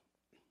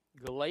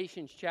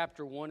Galatians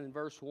chapter 1 and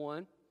verse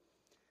 1.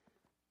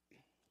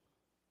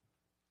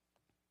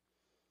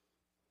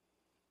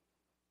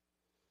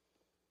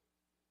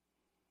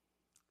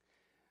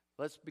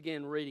 Let's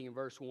begin reading in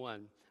verse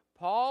 1.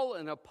 Paul,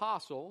 an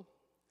apostle,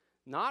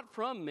 not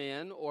from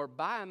men or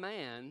by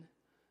man,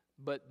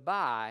 but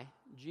by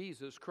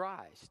Jesus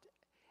Christ,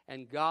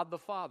 and God the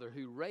Father,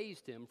 who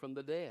raised him from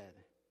the dead.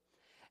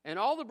 And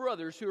all the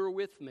brothers who are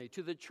with me,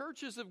 to the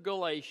churches of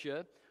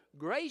Galatia,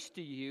 grace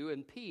to you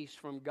and peace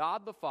from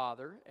God the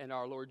Father and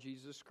our Lord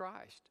Jesus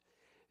Christ,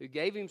 who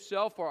gave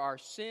himself for our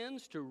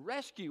sins to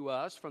rescue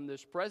us from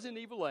this present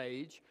evil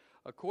age,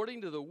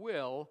 according to the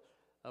will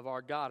of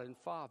our God and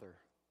Father,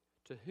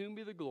 to whom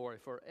be the glory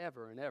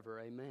forever and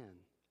ever. Amen.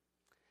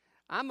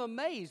 I'm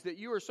amazed that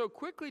you are so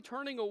quickly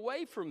turning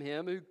away from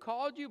him who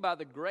called you by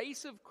the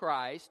grace of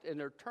Christ and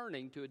are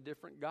turning to a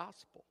different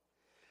gospel.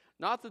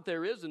 Not that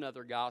there is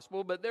another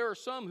gospel, but there are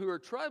some who are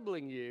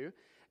troubling you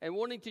and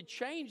wanting to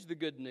change the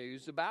good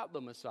news about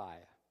the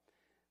Messiah.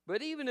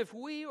 But even if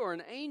we or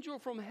an angel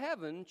from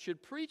heaven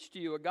should preach to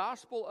you a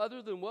gospel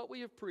other than what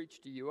we have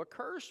preached to you, a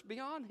curse be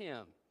on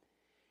him.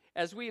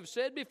 As we have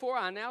said before,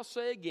 I now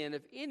say again,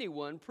 if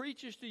anyone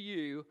preaches to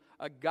you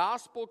a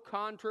gospel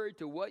contrary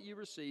to what you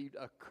received,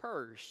 a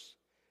curse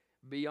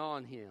be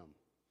on him.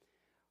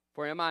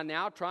 For am I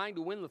now trying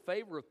to win the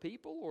favor of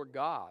people or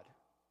God?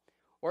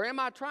 Or am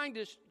I trying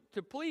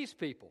to please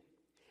people?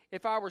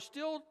 If I were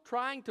still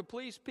trying to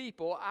please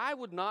people, I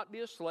would not be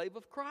a slave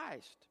of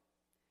Christ.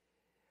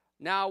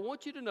 Now I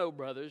want you to know,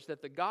 brothers,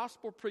 that the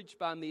gospel preached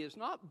by me is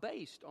not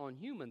based on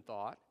human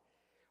thought.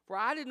 For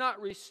I did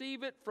not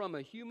receive it from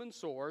a human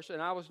source,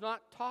 and I was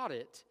not taught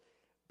it,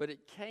 but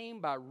it came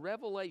by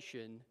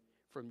revelation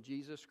from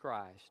Jesus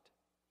Christ.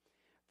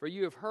 For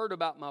you have heard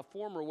about my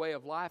former way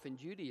of life in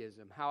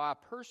Judaism, how I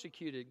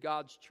persecuted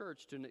God's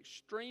church to an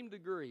extreme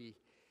degree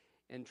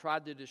and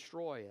tried to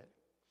destroy it.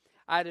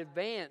 I had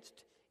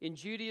advanced in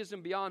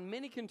Judaism beyond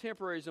many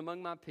contemporaries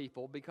among my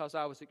people because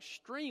I was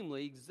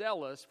extremely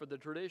zealous for the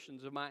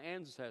traditions of my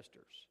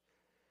ancestors.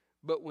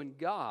 But when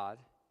God,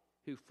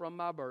 who from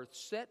my birth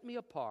set me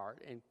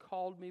apart and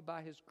called me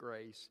by his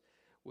grace,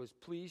 was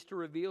pleased to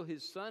reveal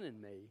his Son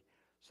in me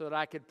so that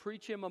I could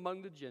preach him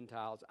among the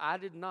Gentiles, I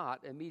did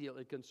not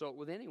immediately consult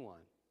with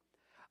anyone.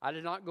 I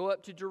did not go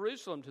up to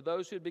Jerusalem to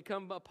those who had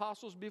become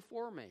apostles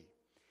before me.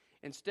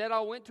 Instead, I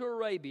went to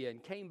Arabia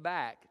and came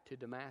back to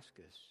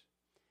Damascus.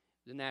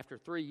 Then after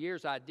 3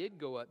 years, I did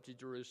go up to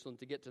Jerusalem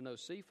to get to know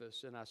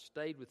Cephas, and I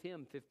stayed with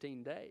him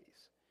 15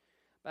 days.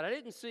 But I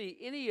didn't see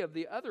any of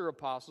the other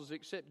apostles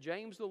except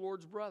James, the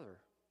Lord's brother.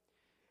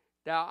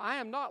 Now, I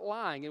am not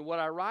lying in what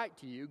I write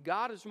to you.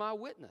 God is my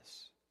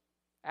witness.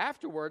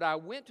 Afterward, I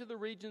went to the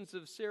regions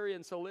of Syria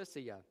and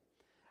Cilicia.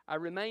 I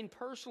remained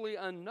personally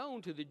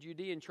unknown to the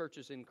Judean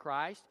churches in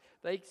Christ.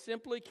 They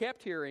simply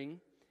kept hearing,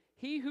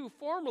 he who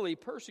formerly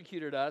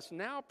persecuted us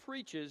now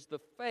preaches the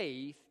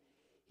faith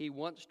he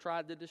once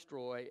tried to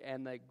destroy,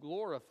 and they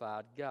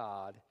glorified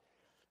God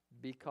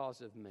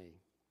because of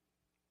me.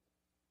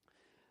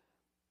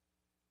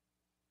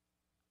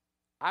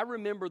 I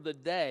remember the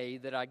day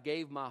that I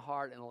gave my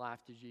heart and life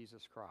to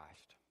Jesus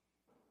Christ.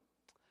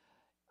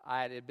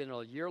 It had been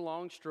a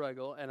year-long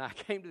struggle, and I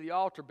came to the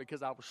altar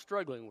because I was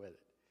struggling with it.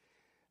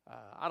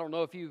 I don't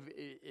know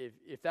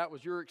if that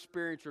was your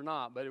experience or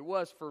not, but it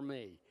was for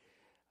me.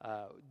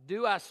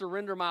 Do I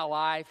surrender my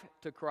life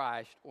to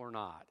Christ or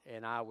not?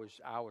 And I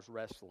was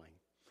wrestling.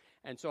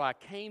 And so I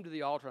came to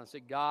the altar and I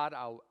said, God,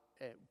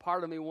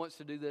 part of me wants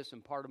to do this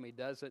and part of me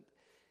doesn't.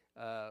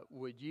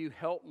 Would you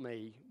help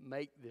me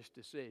make this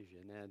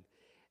decision?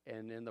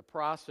 And in the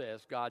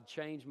process, God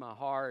changed my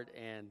heart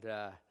and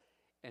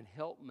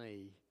helped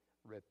me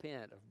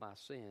repent of my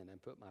sin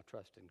and put my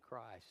trust in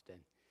Christ. And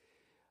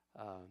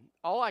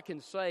all I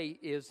can say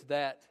is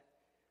that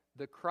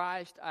the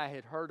Christ I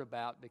had heard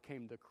about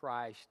became the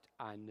Christ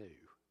I knew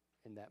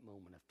in that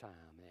moment of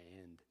time.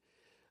 And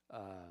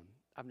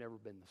I've never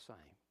been the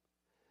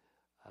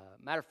same.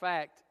 Matter of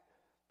fact,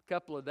 a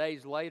couple of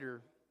days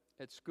later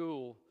at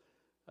school,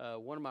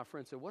 one of my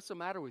friends said, "What's the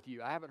matter with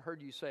you? I haven't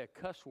heard you say a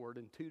cuss word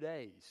in 2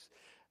 days."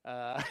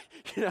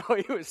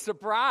 He was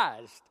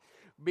surprised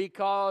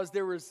because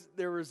there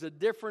was a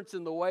difference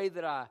in the way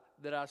that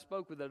I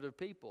spoke with other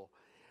people.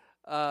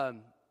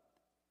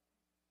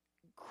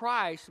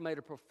 Christ made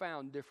a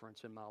profound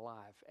difference in my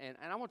life, and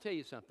I want to tell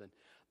you something.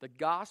 The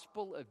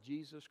gospel of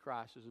Jesus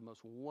Christ is the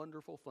most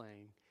wonderful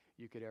thing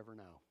you could ever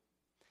know.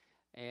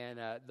 And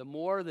the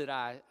more that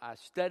I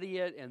study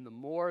it and the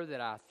more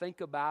that I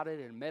think about it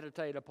and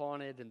meditate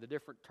upon it and the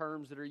different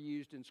terms that are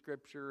used in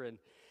Scripture and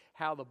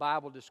how the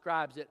Bible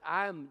describes it,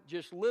 I'm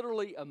just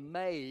literally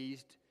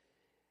amazed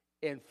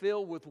and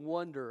filled with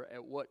wonder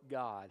at what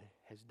God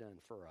has done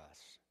for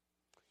us.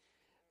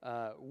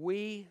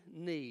 We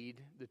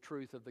need the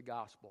truth of the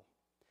gospel.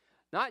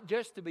 Not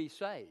just to be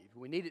saved.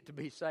 We need it to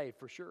be saved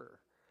for sure.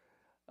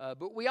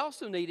 But we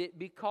also need it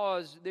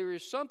because there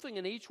is something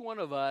in each one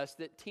of us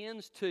that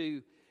tends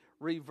to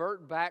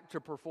revert back to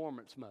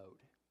performance mode.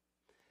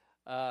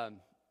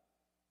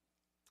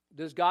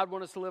 Does God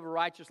want us to live a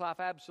righteous life?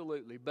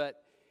 Absolutely.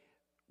 But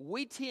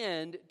we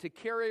tend to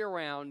carry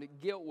around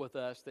guilt with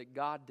us that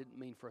God didn't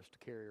mean for us to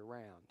carry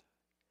around.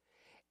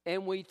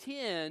 And we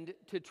tend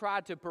to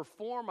try to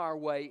perform our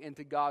way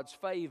into God's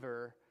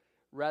favor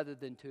rather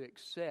than to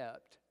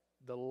accept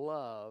the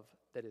love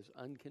that is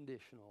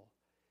unconditional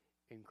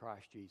in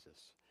Christ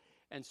Jesus.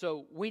 And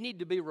so we need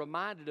to be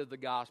reminded of the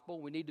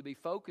gospel. We need to be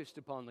focused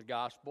upon the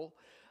gospel.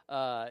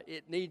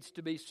 It needs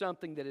to be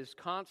something that is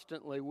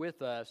constantly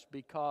with us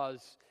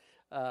because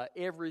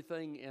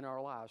everything in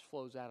our lives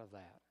flows out of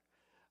that.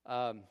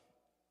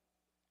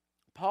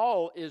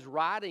 Paul is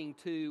writing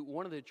to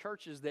one of the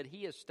churches that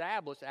he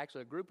established,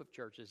 actually a group of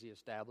churches he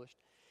established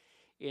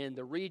in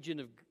the region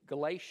of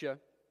Galatia.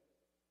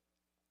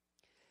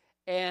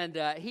 And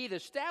he'd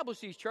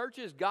established these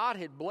churches. God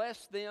had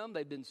blessed them.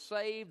 They'd been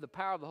saved. The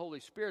power of the Holy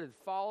Spirit had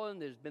fallen.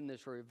 There's been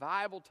this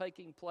revival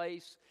taking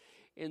place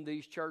in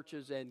these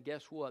churches. And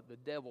guess what? The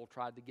devil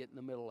tried to get in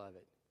the middle of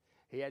it.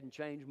 He hadn't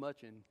changed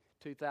much in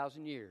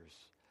 2,000 years.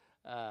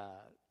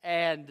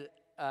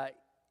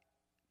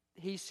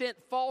 He sent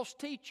false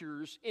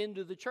teachers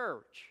into the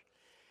church.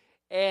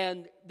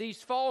 And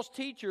these false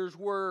teachers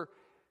were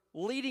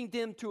leading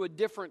them to a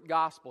different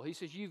gospel. He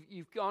says,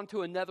 you've gone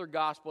to another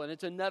gospel, and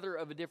it's another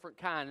of a different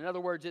kind. In other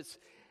words, it's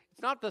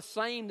not the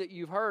same that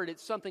you've heard.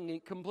 It's something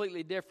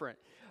completely different.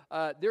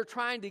 They're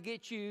trying to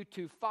get you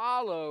to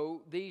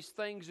follow these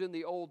things in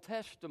the Old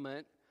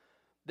Testament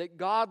that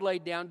God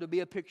laid down to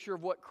be a picture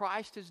of what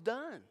Christ has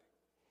done.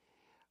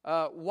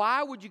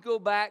 Why would you go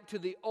back to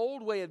the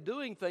old way of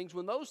doing things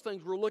when those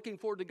things were looking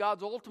forward to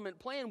God's ultimate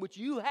plan, which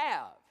you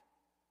have?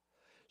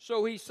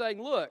 So he's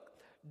saying, look,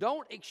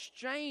 don't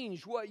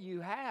exchange what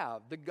you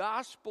have, the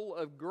gospel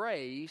of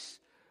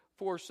grace,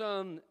 for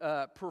some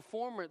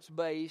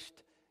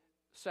performance-based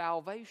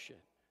salvation.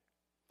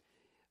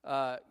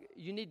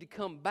 You need to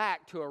come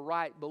back to a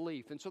right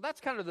belief. And so that's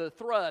kind of the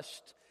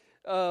thrust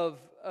of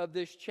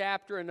this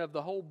chapter and of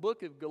the whole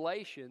book of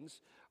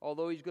Galatians,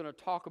 although he's going to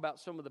talk about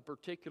some of the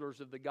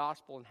particulars of the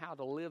gospel and how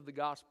to live the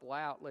gospel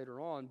out later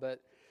on.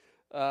 But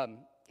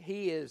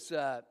he's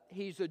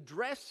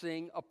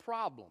addressing a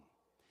problem.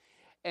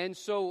 And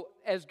so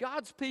as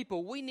God's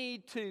people, we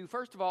need to,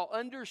 first of all,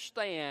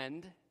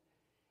 understand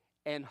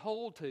and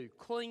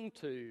cling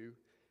to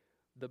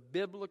the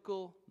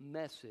biblical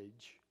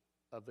message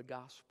of the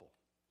gospel.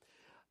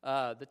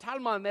 The title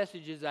of my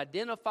message is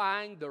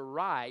Identifying the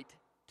Right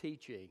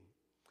Teaching.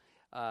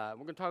 We're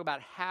going to talk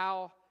about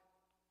how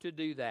to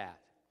do that.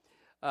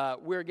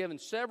 We're given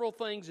several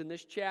things in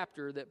this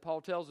chapter that Paul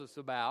tells us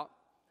about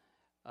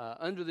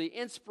under the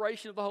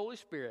inspiration of the Holy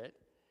Spirit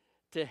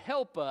to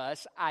help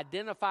us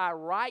identify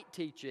right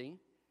teaching.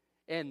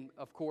 And,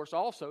 of course,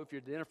 also, if you're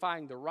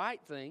identifying the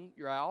right thing,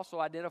 you're also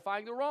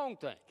identifying the wrong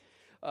thing.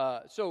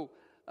 So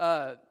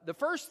the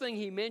first thing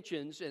he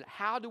mentions, and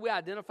how do we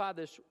identify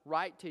this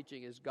right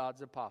teaching, is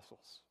God's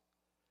apostles.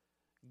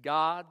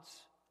 God's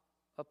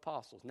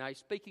apostles. Now, he's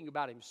speaking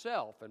about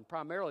himself, and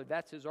primarily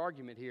that's his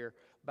argument here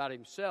about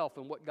himself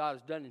and what God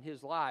has done in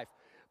his life.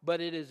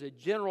 But it is a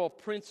general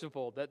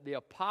principle that the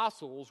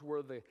apostles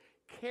were the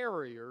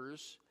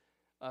carriers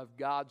of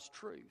God's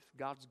truth,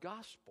 God's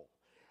gospel.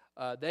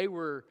 They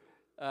were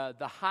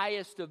the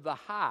highest of the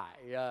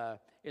high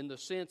in the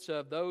sense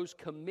of those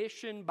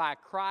commissioned by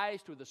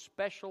Christ with a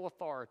special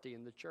authority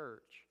in the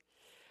church.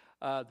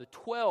 The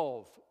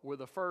 12 were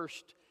the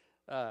first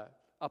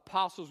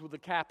apostles with a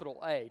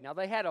capital A. Now,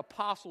 they had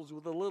apostles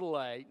with a little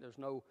a. There's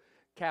no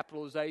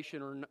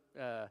capitalization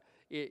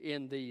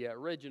in the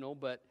original,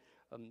 but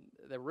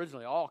they're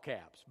originally all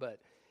caps. But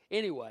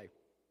anyway,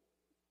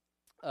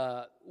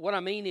 what I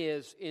mean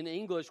is, in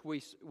English,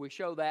 we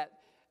show that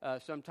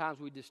sometimes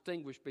we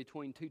distinguish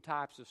between two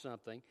types of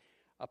something.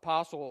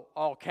 Apostle,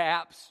 all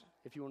caps,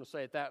 if you want to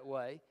say it that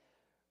way.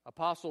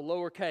 Apostle,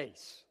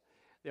 lowercase.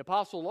 The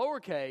apostle,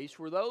 lowercase,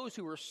 were those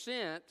who were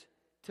sent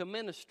to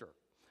minister.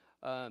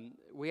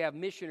 We have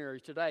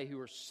missionaries today who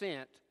are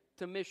sent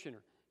to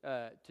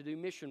do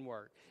mission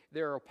work.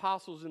 There are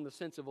apostles in the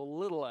sense of a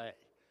little a,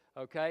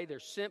 okay? They're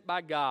sent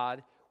by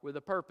God with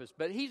a purpose.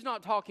 But he's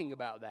not talking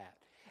about that.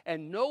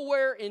 And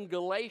nowhere in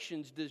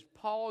Galatians does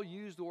Paul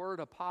use the word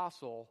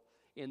apostle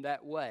in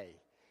that way,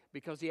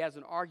 because he has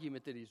an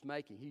argument that he's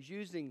making. He's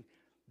using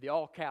the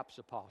all-caps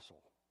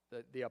apostle.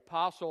 The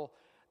apostle,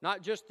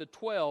 not just the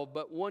 12,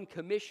 but one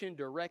commissioned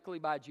directly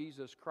by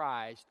Jesus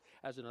Christ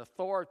as an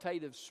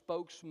authoritative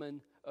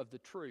spokesman of the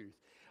truth.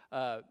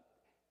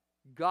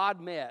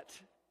 God met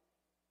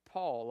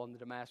Paul on the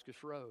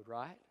Damascus Road,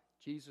 right?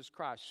 Jesus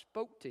Christ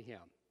spoke to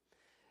him.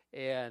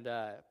 And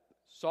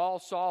Saul,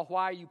 Saul,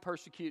 why are you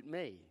persecuting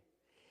me?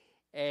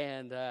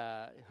 And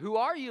who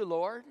are you,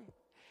 Lord?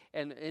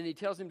 And he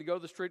tells him to go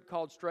to the street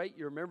called Straight.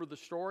 You remember the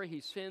story?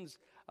 He sends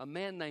a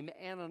man named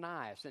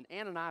Ananias. And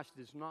Ananias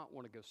does not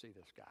want to go see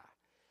this guy.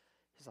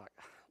 He's like,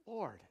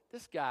 Lord,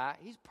 this guy,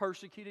 he's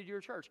persecuted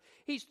your church.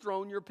 He's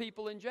thrown your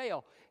people in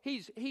jail.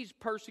 He's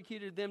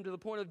persecuted them to the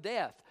point of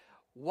death.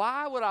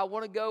 Why would I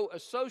want to go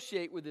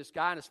associate with this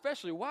guy? And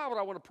especially, why would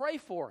I want to pray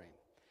for him?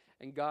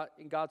 And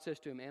God says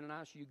to him,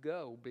 Ananias, you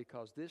go,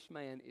 because this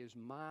man is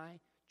my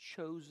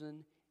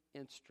chosen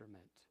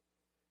instrument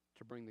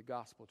to bring the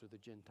gospel to the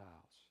Gentiles.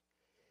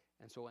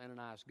 And so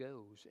Ananias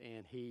goes,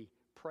 and he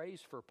prays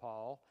for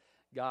Paul.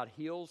 God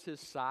heals his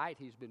sight.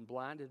 He's been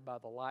blinded by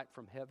the light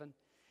from heaven.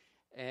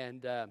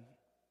 And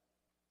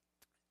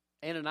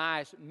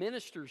Ananias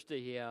ministers to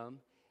him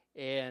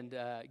and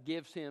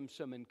gives him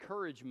some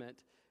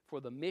encouragement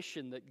for the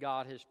mission that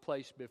God has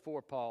placed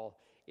before Paul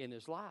in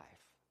his life.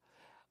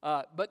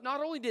 But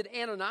not only did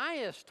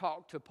Ananias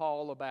talk to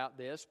Paul about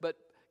this, but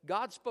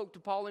God spoke to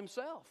Paul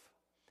himself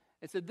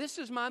and said, this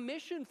is my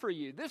mission for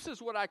you. This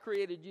is what I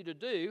created you to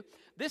do.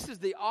 This is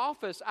the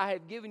office I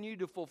have given you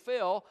to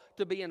fulfill,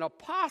 to be an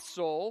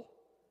apostle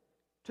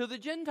to the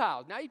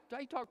Gentiles. Now,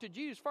 he talked to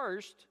Jews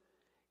first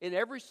in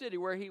every city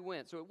where he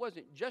went. So it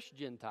wasn't just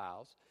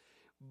Gentiles,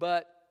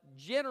 but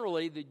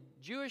generally the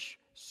Jewish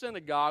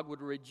synagogue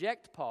would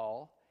reject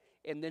Paul,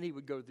 and then he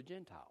would go to the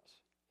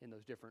Gentiles in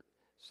those different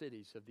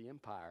cities of the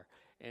empire.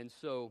 And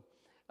so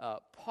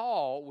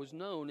Paul was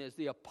known as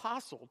the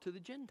apostle to the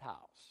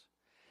Gentiles.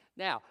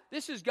 Now,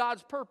 this is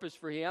God's purpose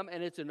for him,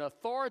 and it's an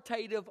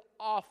authoritative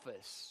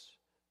office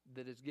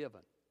that is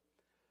given.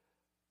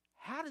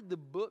 How did the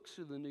books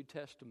of the New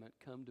Testament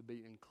come to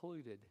be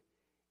included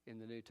in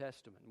the New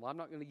Testament? Well, I'm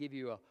not going to give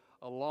you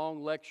a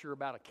long lecture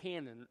about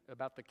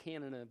the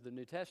canon of the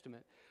New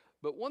Testament,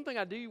 but one thing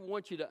I do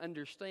want you to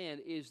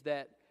understand is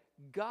that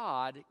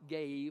God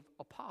gave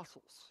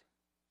apostles.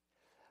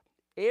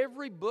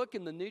 Every book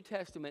in the New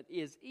Testament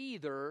is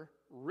either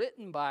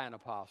written by an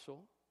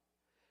apostle,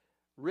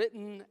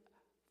 written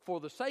for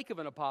the sake of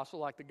an apostle,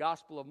 like the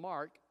Gospel of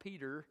Mark.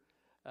 Peter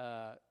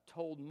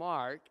told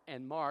Mark,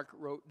 and Mark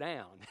wrote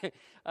down,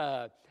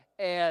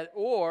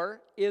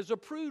 or is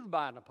approved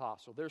by an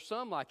apostle. There's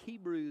some, like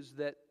Hebrews,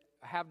 that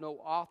have no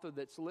author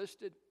that's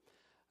listed,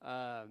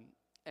 but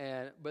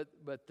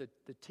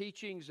the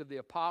teachings of the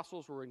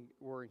apostles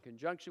were in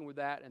conjunction with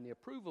that, and the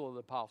approval of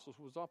the apostles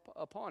was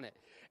upon it.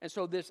 And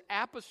so this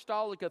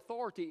apostolic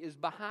authority is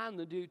behind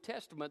the New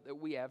Testament that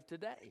we have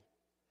today.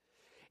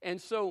 And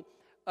so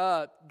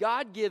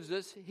God gives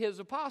us His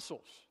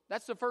apostles.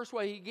 That's the first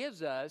way He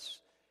gives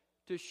us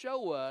to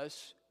show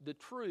us the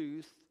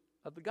truth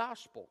of the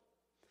gospel.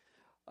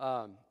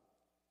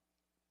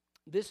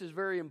 This is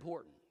very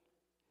important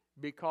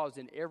because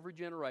in every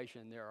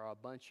generation there are a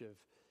bunch of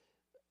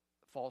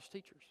false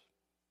teachers.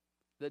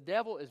 The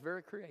devil is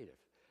very creative.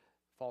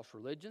 False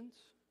religions,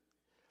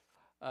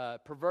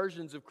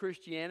 perversions of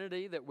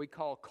Christianity that we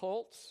call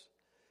cults,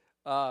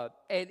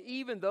 and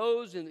even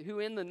those who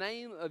in the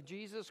name of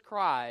Jesus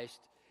Christ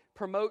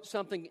promote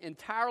something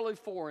entirely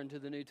foreign to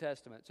the New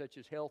Testament, such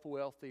as health,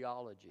 wealth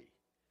theology.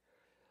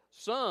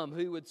 Some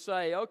who would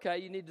say, okay,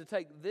 you need to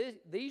take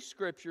these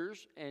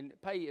scriptures and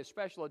pay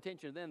special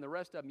attention to them. The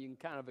rest of them you can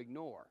kind of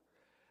ignore.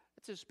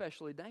 It's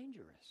especially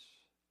dangerous.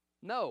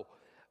 No,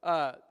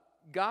 God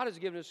has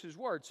given us His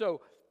Word. So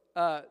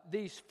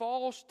these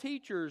false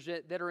teachers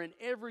that are in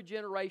every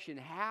generation,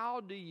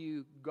 how do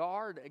you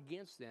guard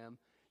against them?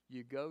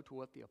 You go to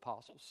what the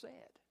apostles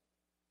said,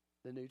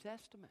 the New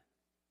Testament.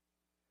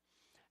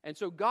 And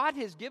so God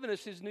has given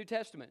us His New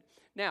Testament.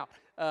 Now,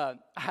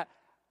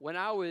 when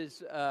I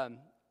was a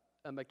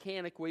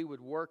mechanic, we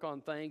would work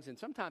on things, and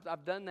sometimes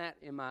I've done that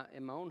in my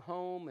own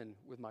home and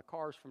with my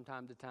cars from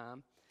time to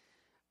time.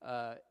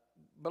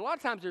 But a lot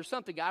of times there's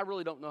something I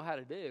really don't know how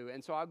to do,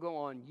 and so I'll go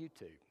on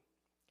YouTube.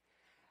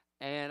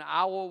 And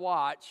I will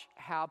watch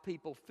how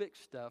people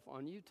fix stuff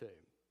on YouTube.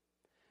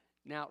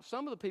 Now,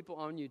 some of the people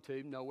on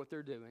YouTube know what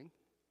they're doing,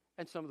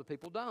 and some of the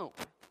people don't.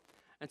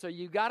 And so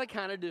you've got to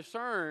kind of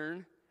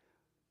discern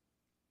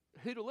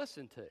who to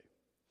listen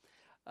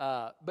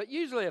to. But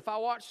usually if I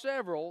watch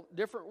several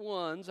different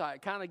ones, I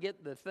kind of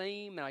get the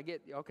theme, and I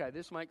get, okay,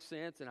 this makes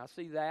sense, and I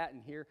see that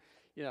and here,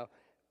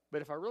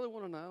 But if I really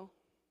want to know,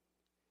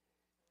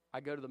 I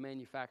go to the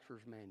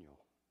manufacturer's manual.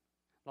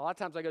 A lot of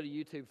times I go to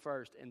YouTube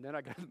first, and then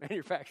I go to the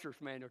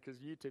manufacturer's manual, because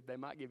YouTube, they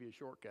might give you a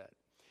shortcut.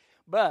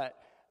 But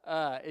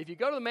if you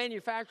go to the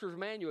manufacturer's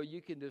manual,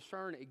 you can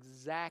discern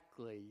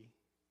exactly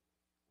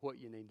what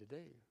you need to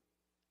do.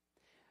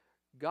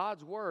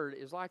 God's Word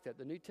is like that.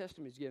 The New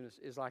Testament is given us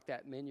is like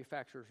that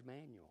manufacturer's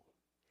manual.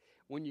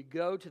 When you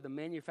go to the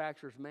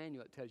manufacturer's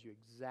manual, it tells you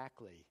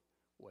exactly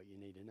what you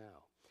need to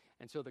know.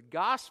 And so the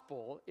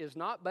gospel is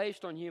not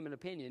based on human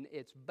opinion.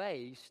 It's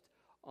based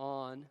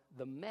on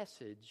the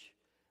message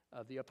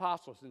of the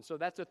apostles. And so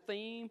that's a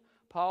theme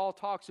Paul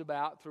talks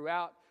about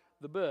throughout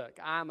the book.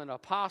 I'm an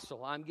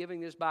apostle. I'm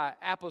giving this by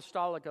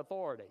apostolic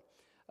authority.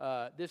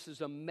 This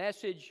is a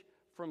message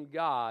from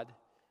God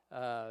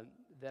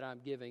that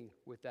I'm giving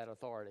with that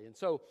authority. And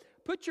so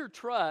put your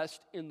trust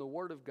in the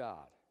Word of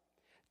God.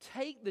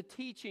 Take the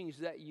teachings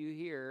that you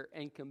hear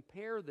and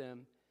compare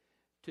them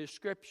to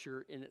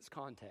Scripture in its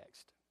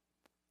context.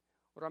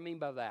 What do I mean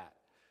by that?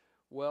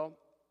 Well,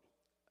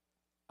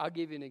 I'll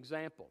give you an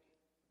example.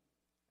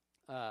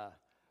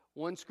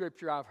 One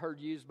scripture I've heard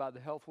used by the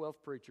health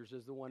wealth preachers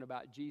is the one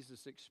about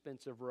Jesus'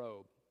 expensive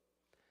robe.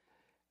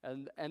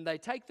 And they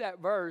take that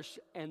verse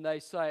and they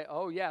say,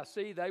 oh yeah,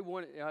 see, they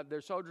wanted,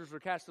 their soldiers were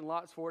casting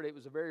lots for it. It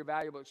was a very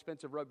valuable,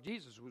 expensive robe.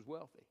 Jesus was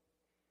wealthy.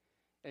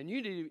 And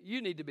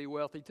you need to be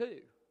wealthy too.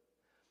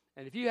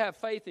 And if you have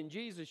faith in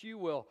Jesus, you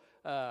will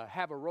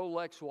have a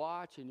Rolex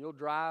watch and you'll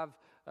drive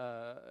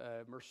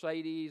a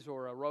Mercedes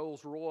or a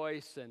Rolls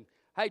Royce. And,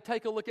 hey,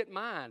 take a look at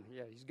mine.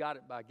 Yeah, he's got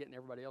it by getting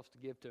everybody else to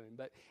give to him.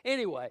 But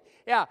anyway,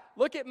 yeah,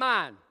 look at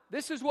mine.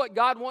 This is what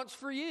God wants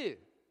for you.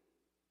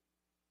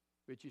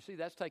 But you see,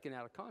 that's taken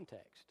out of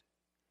context.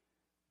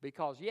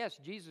 Because, yes,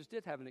 Jesus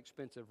did have an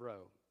expensive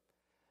robe.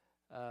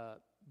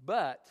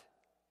 But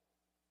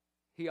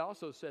he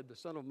also said the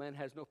Son of Man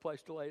has no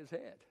place to lay his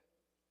head.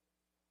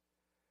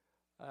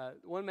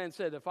 One man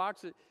said,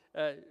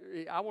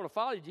 I want to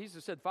follow you.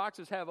 Jesus said,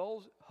 foxes have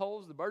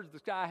holes, the birds of the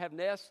sky have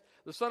nests.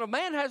 The Son of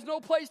Man has no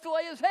place to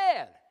lay his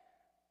head.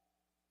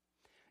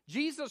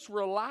 Jesus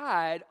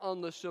relied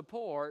on the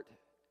support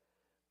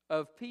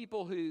of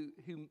people who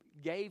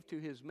gave to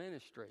his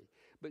ministry.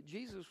 But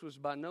Jesus was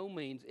by no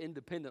means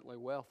independently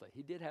wealthy.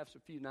 He did have a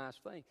few nice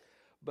things.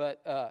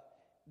 But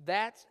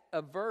that's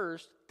a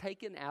verse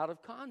taken out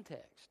of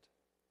context.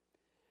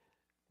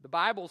 The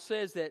Bible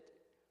says that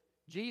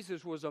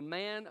Jesus was a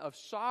man of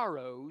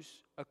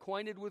sorrows,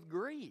 acquainted with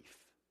grief.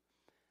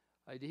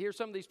 To hear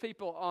some of these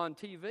people on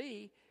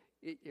TV,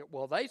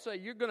 they say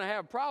you're going to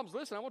have problems.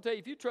 Listen, I'm going to tell you,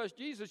 if you trust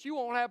Jesus, you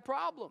won't have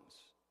problems.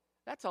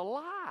 That's a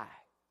lie.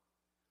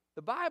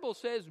 The Bible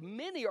says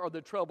many are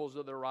the troubles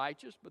of the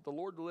righteous, but the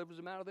Lord delivers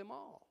them out of them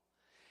all.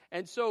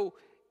 And so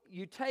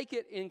you take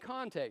it in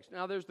context.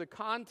 Now, there's the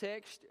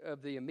context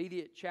of the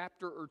immediate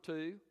chapter or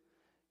two.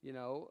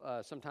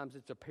 Sometimes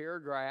it's a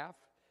paragraph.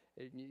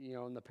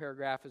 And the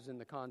paragraph is in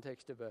the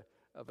context of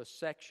a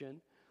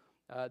section.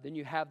 Then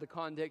you have the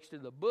context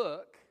of the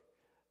book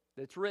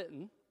that's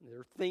written. There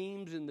are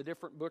themes in the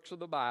different books of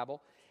the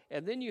Bible.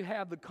 And then you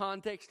have the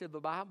context of the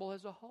Bible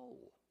as a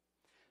whole.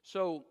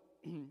 So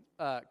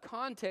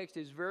context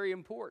is very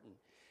important.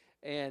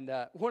 And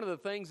one of the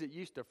things that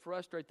used to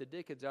frustrate the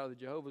dickens out of the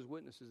Jehovah's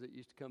Witnesses that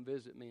used to come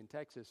visit me in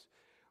Texas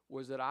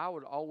was that I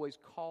would always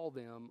call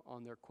them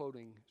on their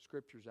quoting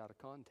scriptures out of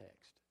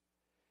context.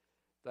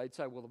 They'd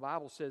say, well, the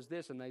Bible says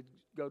this, and they'd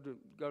go to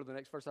the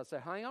next verse. I'd say,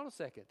 hang on a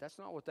second. That's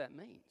not what that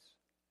means.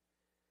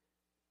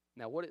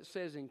 Now, what it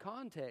says in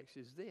context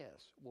is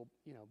this. Well,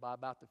 by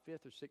about the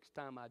fifth or sixth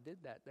time I did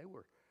that, they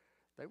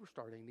were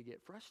starting to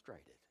get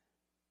frustrated.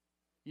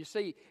 You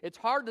see, it's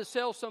hard to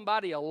sell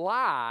somebody a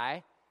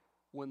lie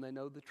when they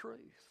know the truth.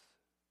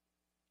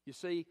 You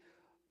see,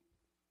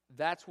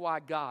 that's why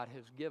God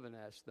has given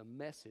us the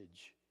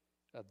message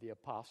of the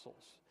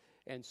apostles.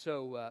 And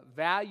so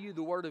value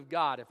the Word of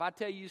God. If I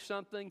tell you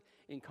something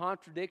in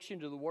contradiction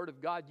to the Word of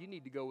God, you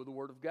need to go with the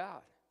Word of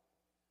God.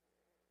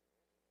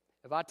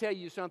 If I tell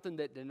you something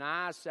that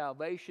denies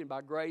salvation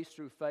by grace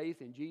through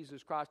faith in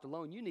Jesus Christ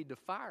alone, you need to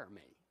fire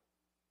me.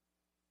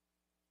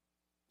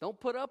 Don't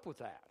put up with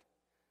that.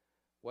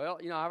 Well,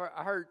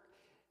 I heard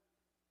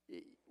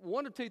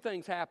one of two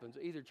things happens.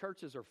 Either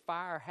churches are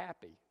fire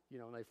happy,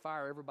 and they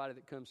fire everybody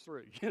that comes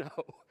through,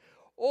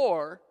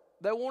 or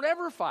they won't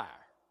ever fire.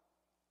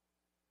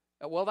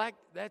 Well,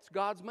 that's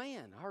God's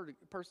man. I heard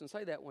a person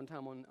say that one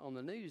time on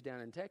the news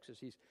down in Texas.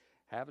 He's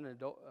having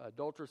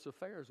adulterous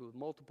affairs with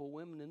multiple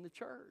women in the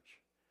church.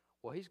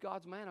 Well, he's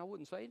God's man. I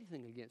wouldn't say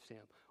anything against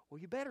him.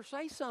 Well, you better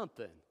say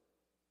something.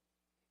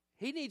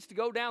 He needs to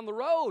go down the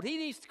road. He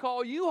needs to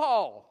call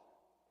U-Haul.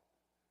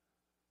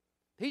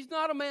 He's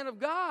not a man of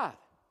God.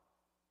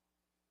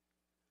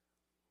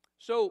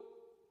 So,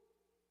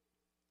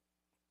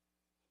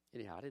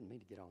 anyhow, I didn't mean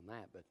to get on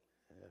that, but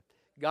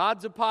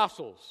God's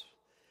apostles.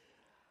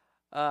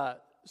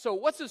 So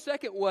what's the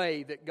second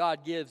way that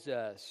God gives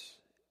us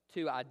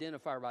to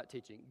identify right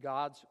teaching?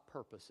 God's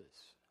purposes.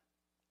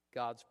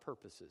 God's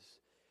purposes.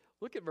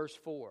 Look at verse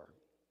 4.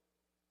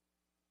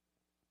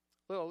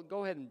 Well,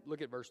 go ahead and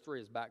look at verse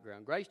 3 as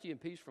background. Grace to you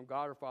and peace from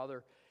God our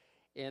Father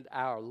and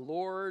our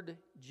Lord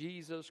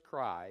Jesus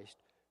Christ,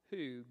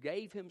 who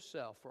gave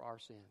himself for our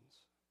sins.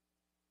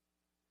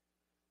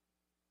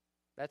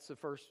 That's the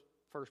first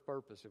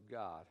purpose of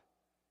God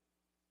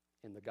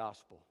in the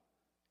gospel.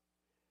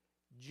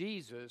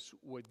 Jesus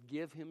would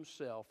give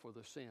himself for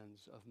the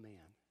sins of men.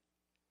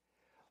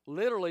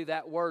 Literally,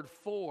 that word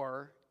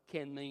for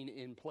can mean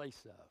in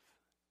place of.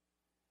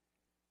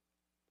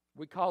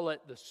 We call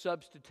it the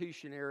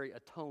substitutionary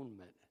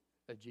atonement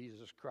of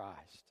Jesus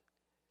Christ.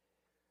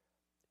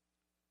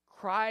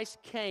 Christ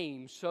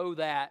came so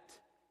that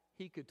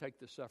he could take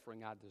the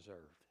suffering I deserved.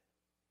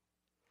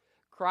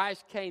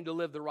 Christ came to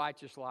live the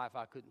righteous life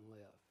I couldn't live.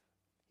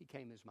 He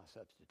came as my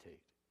substitute.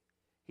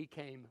 He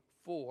came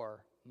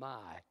for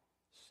my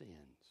sins.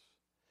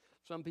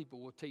 Some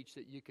people will teach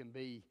that you can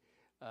be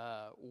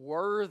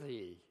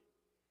worthy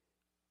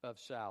of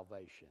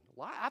salvation.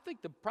 Well, I think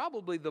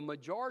probably the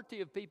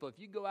majority of people, if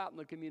you go out in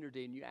the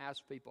community and you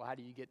ask people, how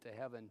do you get to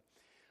heaven?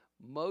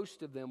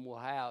 Most of them will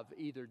have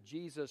either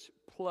Jesus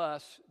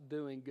plus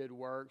doing good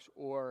works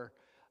or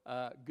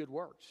good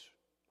works.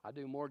 I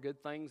do more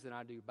good things than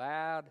I do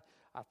bad.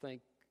 I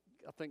think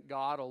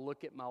God will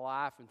look at my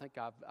life and think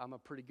I'm a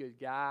pretty good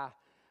guy.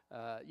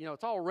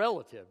 It's all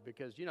relative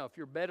because, if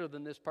you're better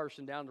than this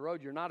person down the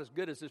road, you're not as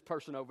good as this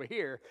person over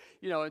here.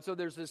 And so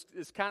there's this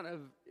kind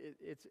of,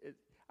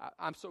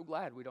 I'm so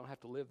glad we don't have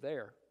to live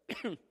there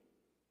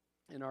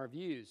in our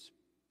views.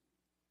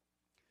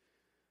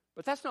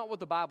 But that's not what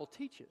the Bible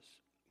teaches.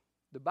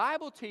 The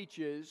Bible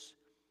teaches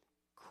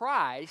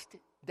Christ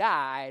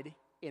died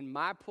in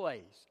my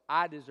place.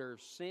 I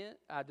deserve sin.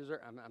 I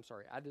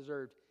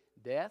deserved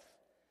death.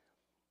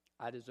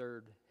 I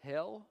deserved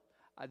hell.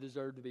 I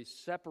deserved to be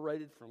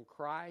separated from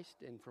Christ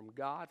and from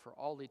God for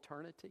all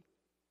eternity.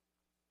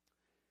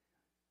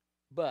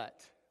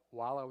 But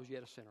while I was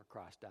yet a sinner,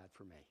 Christ died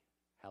for me.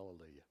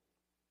 Hallelujah.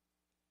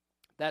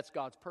 That's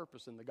God's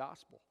purpose in the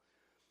gospel.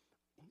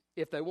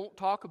 If they won't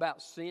talk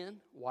about sin,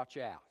 watch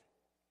out.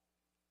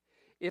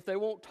 If they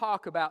won't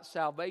talk about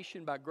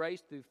salvation by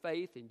grace through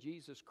faith in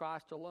Jesus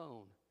Christ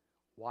alone,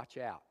 watch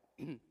out.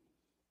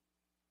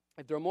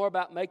 If they're more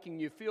about making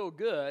you feel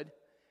good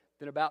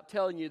than about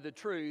telling you the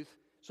truth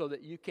so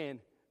that you can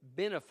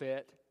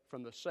benefit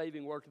from the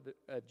saving work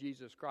of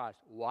Jesus Christ,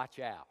 watch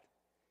out.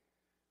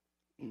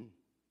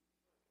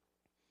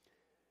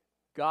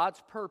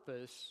 God's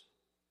purpose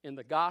in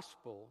the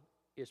gospel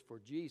is for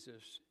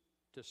Jesus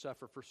to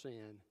suffer for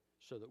sin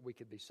so that we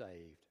could be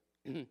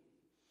saved.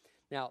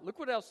 Now, look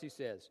what else he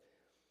says.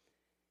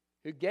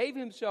 Who gave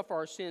himself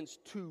our sins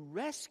to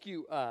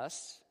rescue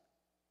us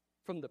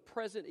from the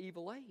present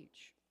evil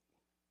age.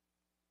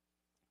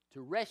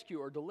 To rescue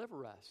or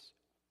deliver us.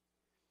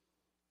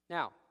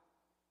 Now,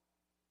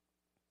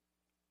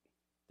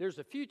 there's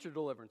a future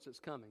deliverance that's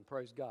coming,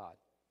 praise God.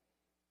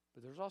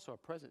 But there's also a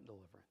present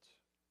deliverance.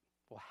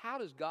 Well, how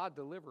does God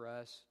deliver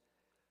us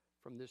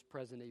from this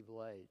present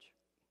evil age?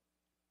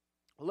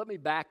 Well, let me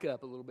back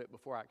up a little bit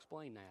before I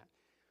explain that.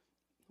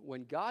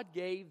 When God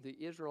gave the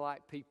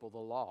Israelite people the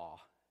law,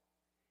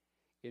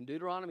 in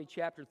Deuteronomy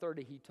chapter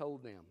 30, he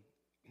told them,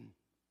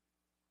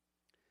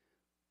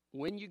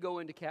 when you go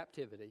into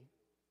captivity,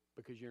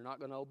 because you're not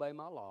going to obey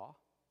my law,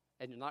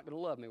 and you're not going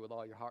to love me with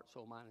all your heart,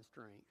 soul, mind, and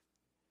strength,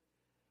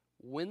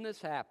 when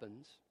this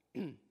happens,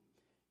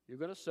 you're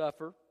going to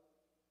suffer.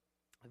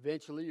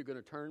 Eventually, you're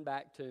going to turn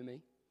back to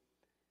me.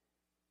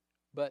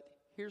 But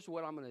here's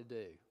what I'm going to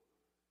do.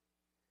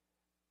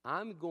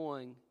 I'm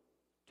going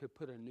to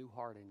put a new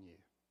heart in you.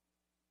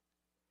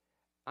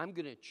 I'm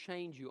going to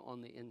change you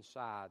on the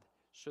inside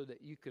so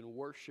that you can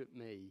worship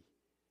me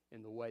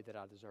in the way that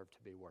I deserve to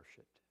be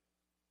worshiped.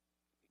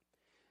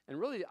 And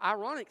really, the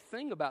ironic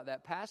thing about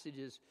that passage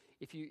is,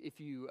 if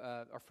you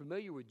are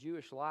familiar with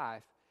Jewish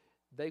life,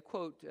 they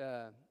quote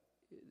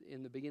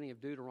in the beginning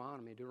of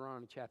Deuteronomy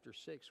chapter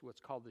 6,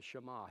 what's called the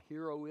Shema.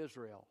 Hear, O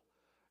Israel,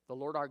 the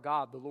Lord our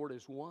God, the Lord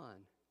is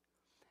one.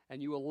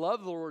 And you will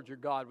love the Lord your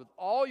God with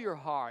all your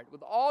heart,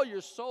 with all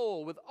your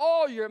soul, with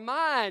all your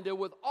mind, and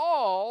with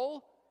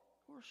all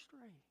your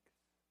strength.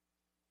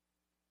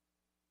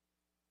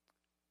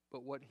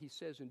 But what he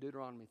says in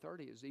Deuteronomy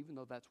 30 is, even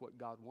though that's what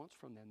God wants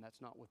from them,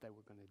 that's not what they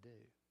were going to do.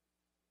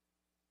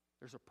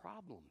 There's a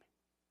problem.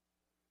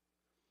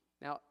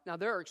 Now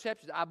there are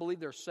exceptions. I believe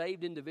there are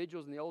saved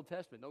individuals in the Old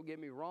Testament. Don't get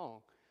me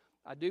wrong.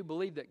 I do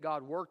believe that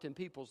God worked in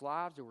people's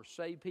lives. There were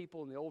saved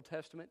people in the Old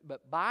Testament.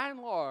 But by and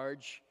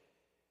large,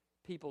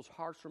 people's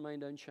hearts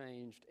remained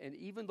unchanged. And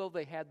even though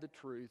they had the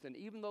truth, and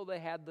even though they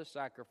had the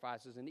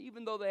sacrifices, and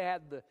even though they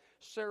had the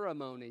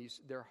ceremonies,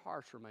 their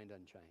hearts remained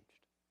unchanged.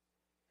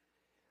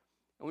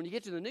 And when you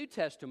get to the New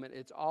Testament,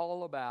 it's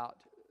all about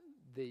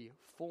the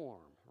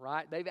form,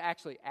 right? They've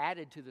actually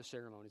added to the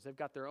ceremonies. They've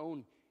got their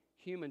own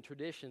human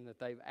tradition that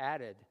they've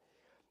added.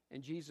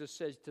 And Jesus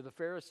says to the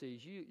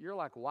Pharisees, you're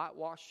like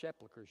whitewashed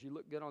sepulchres. You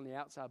look good on the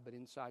outside, but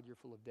inside you're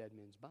full of dead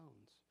men's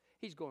bones.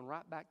 He's going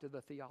right back to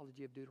the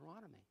theology of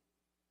Deuteronomy.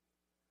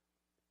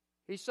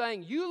 He's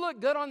saying, you look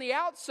good on the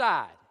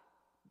outside,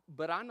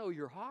 but I know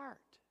your heart.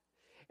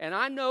 And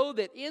I know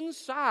that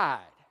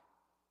inside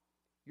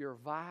you're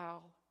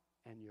vile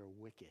and you're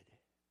wicked.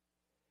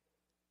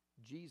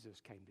 Jesus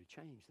came to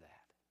change that.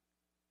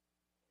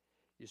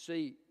 You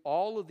see,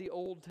 all of the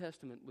Old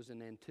Testament was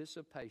an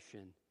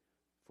anticipation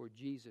for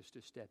Jesus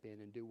to step in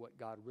and do what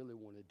God really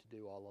wanted to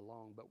do all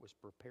along, but was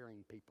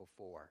preparing people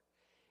for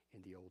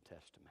in the Old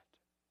Testament.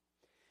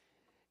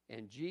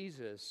 And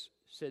Jesus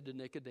said to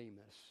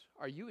Nicodemus,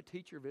 are you a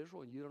teacher of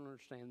Israel and you don't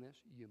understand this?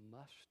 You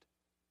must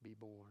be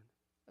born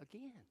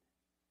again.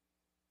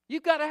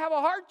 You've got to have a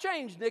heart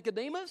change,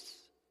 Nicodemus.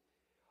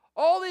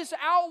 All this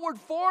outward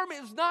form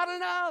is not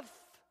enough.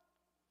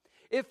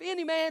 If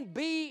any man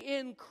be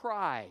in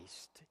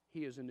Christ,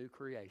 he is a new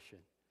creation.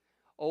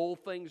 Old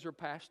things are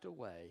passed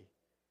away,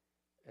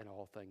 and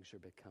all things are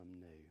become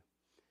new.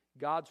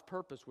 God's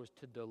purpose was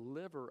to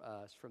deliver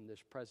us from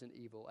this present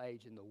evil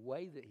age, and the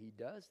way that he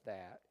does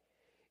that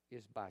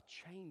is by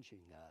changing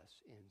us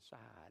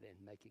inside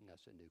and making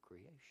us a new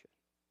creation.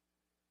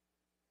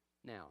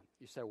 Now,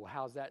 you say, well,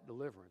 how's that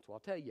deliverance? Well, I'll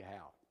tell you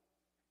how.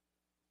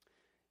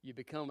 You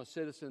become a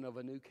citizen of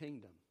a new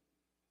kingdom.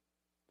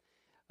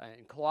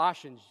 In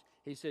Colossians,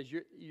 he says,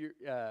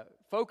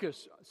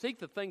 seek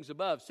the things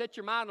above. Set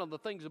your mind on the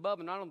things above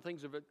and not on the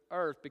things of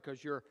earth,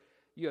 because you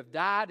have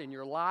died and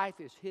your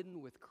life is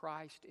hidden with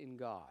Christ in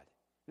God.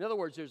 In other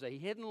words, there's a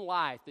hidden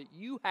life that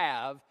you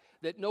have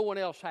that no one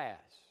else has.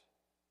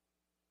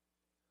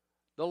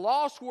 The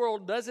lost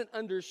world doesn't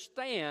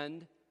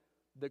understand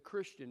the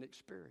Christian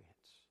experience.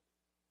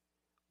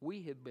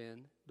 We have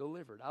been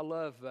delivered. I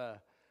love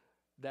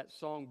that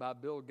song by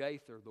Bill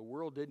Gaither, "The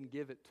world didn't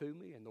give it to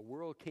me, and the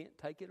world can't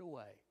take it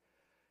away."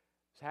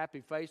 This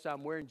happy face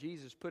I'm wearing,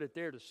 Jesus put it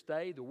there to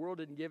stay. The world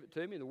didn't give it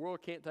to me, and the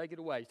world can't take it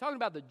away. He's talking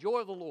about the joy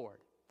of the Lord.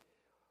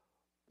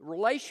 The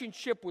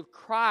relationship with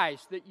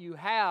Christ that you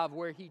have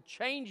where He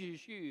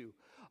changes you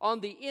on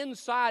the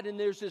inside, and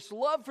there's this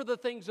love for the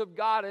things of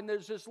God, and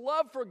there's this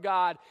love for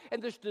God,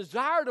 and this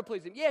desire to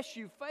please Him. Yes,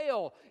 you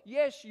fail.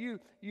 Yes, you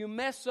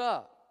mess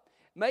up.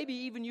 Maybe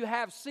even you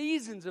have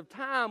seasons of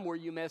time where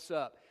you mess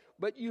up,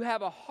 but you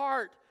have a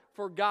heart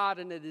for God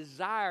and a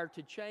desire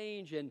to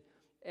change, and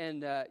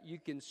you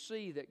can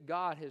see that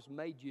God has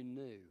made you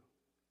new.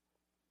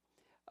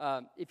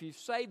 If you've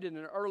saved at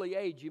an early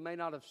age, you may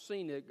not have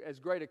seen it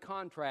as great a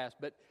contrast,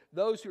 but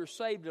those who are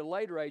saved at a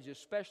later age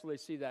especially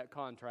see that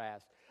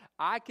contrast.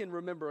 I can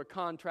remember a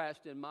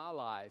contrast in my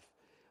life,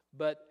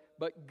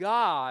 but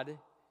God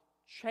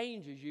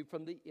changes you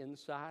from the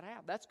inside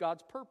out. That's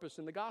God's purpose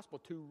in the gospel,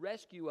 to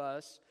rescue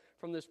us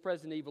from this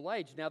present evil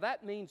age. Now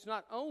that means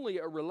not only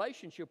a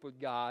relationship with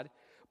God,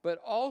 but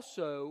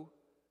also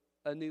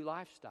a new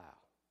lifestyle.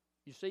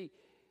 You see,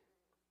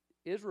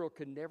 Israel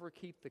could never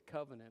keep the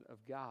covenant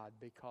of God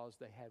because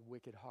they had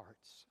wicked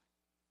hearts.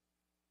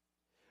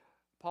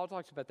 Paul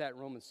talks about that in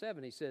Romans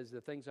 7. He says, the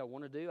things I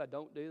want to do, I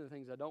don't do. The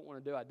things I don't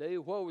want to do, I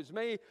do. Woe is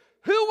me.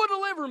 Who will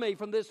deliver me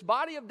from this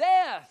body of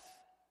death?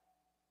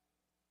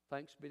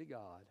 Thanks be to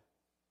God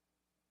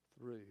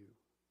through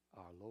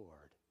our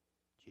Lord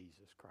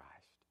Jesus Christ.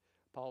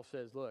 Paul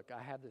says, look,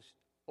 I have this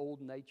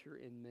old nature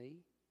in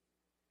me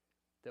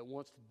that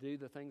wants to do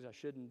the things I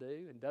shouldn't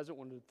do and doesn't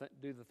want to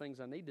do the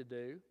things I need to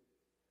do.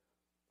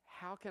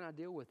 How can I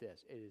deal with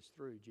this? It is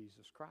through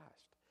Jesus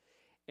Christ.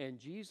 And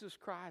Jesus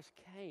Christ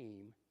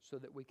came so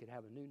that we could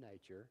have a new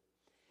nature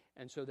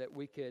and so that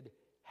we could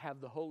have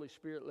the Holy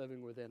Spirit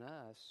living within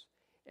us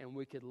and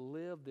we could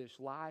live this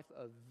life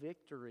of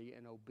victory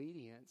and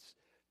obedience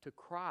to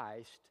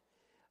Christ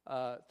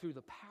through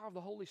the power of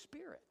the Holy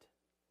Spirit.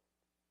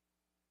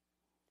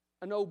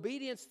 An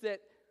obedience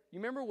that, you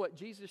remember what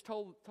Jesus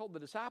told the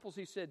disciples?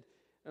 He said,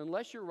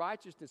 unless your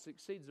righteousness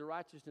exceeds the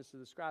righteousness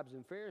of the scribes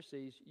and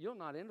Pharisees, you'll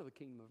not enter the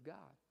kingdom of God.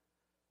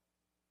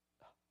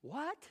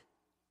 What?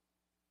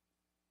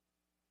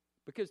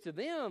 Because to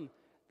them,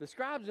 the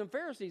scribes and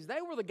Pharisees,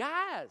 they were the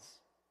guys.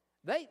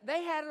 They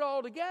had it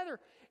all together.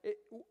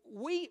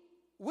 We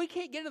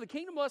can't get into the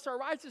kingdom unless our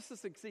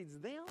righteousness exceeds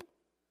them.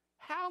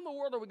 How in the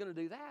world are we going to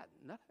do that?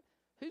 No,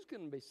 who's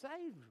going to be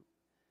saved?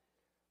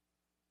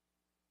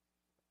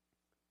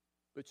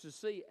 But you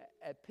see,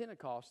 at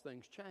Pentecost,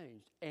 things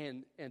changed.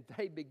 And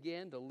they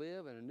began to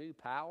live in a new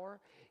power,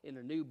 in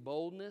a new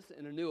boldness,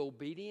 in a new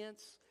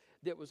obedience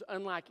that was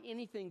unlike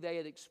anything they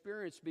had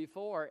experienced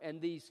before. And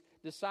these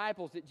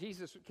disciples that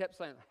Jesus kept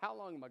saying, how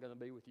long am I going to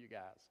be with you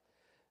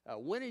guys?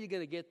 When are you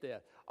going to get there?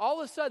 All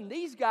of a sudden,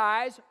 these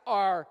guys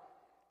are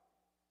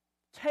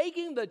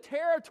taking the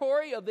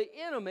territory of the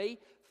enemy.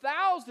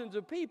 Thousands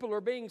of people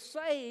are being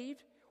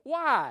saved.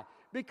 Why?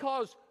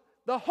 Because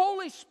the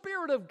Holy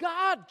Spirit of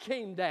God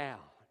came down,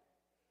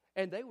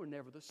 and they were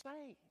never the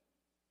same.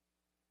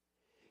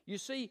 You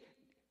see,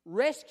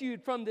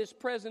 rescued from this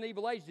present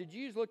evil age, the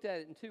Jews looked at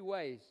it in two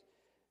ways: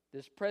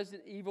 this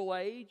present evil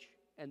age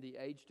and the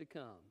age to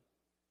come.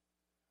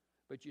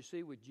 But you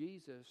see, with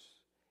Jesus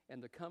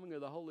and the coming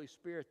of the Holy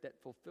Spirit that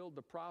fulfilled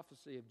the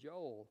prophecy of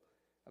Joel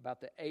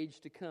about the age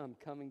to come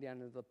coming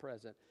down into the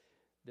present,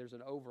 there's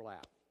an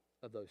overlap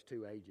of those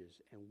two ages.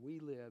 And we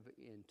live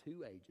in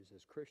two ages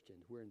as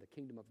Christians. We're in the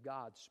kingdom of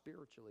God,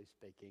 spiritually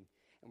speaking,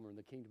 and we're in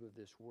the kingdom of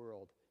this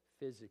world,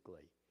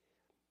 physically.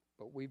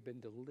 But we've been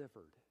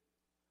delivered.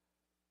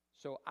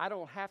 So I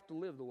don't have to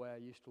live the way I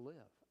used to live.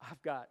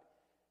 I've got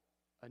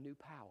a new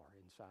power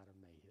inside of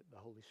me, the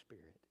Holy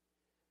Spirit,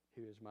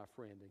 who is my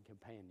friend and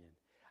companion.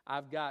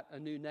 I've got a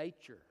new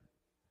nature.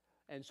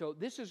 And so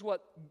this is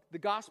what the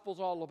gospel's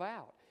all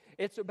about.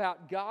 It's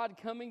about God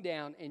coming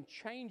down and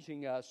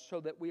changing us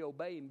so that we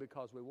obey Him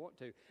because we want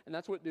to. And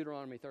that's what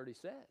Deuteronomy 30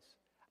 says.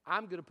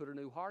 I'm going to put a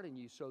new heart in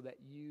you so that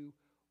you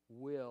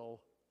will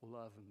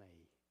love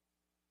me.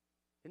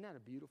 Isn't that a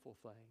beautiful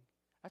thing?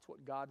 That's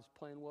what God's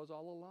plan was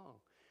all along.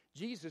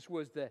 Jesus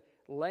was the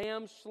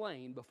lamb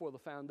slain before the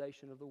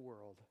foundation of the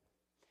world.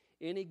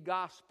 Any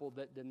gospel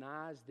that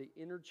denies the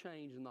inner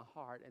change in the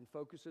heart and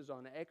focuses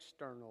on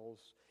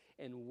externals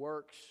and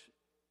works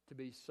to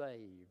be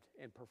saved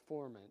and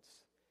performance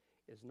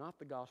is not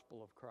the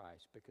gospel of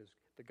Christ, because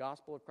the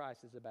gospel of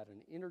Christ is about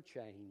an inner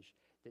change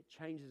that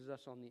changes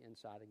us on the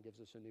inside and gives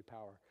us a new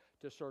power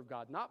to serve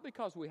God. Not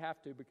because we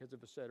have to because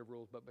of a set of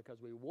rules, but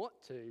because we want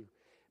to,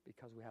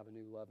 because we have a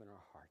new love in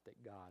our heart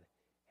that God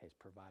has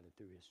provided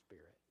through His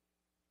Spirit.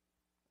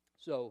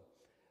 So,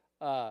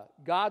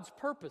 God's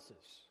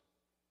purposes,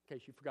 in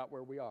case you forgot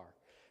where we are,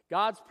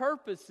 God's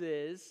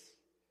purposes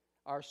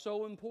are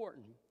so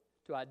important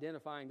to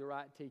identifying the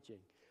right teaching.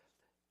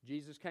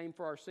 Jesus came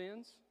for our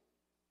sins,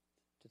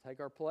 to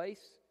take our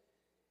place.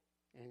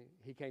 And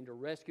he came to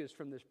rescue us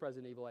from this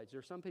present evil age. There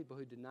are some people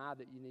who deny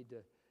that you need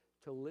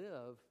to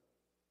live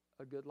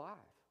a good life.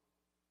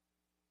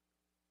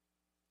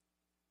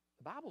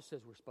 The Bible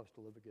says we're supposed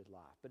to live a good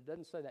life, but it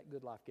doesn't say that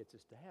good life gets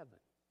us to heaven.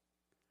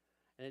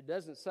 And it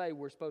doesn't say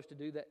we're supposed to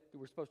do that,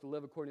 we're supposed to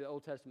live according to the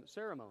Old Testament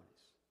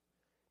ceremonies.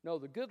 No,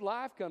 the good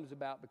life comes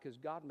about because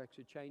God makes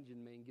a change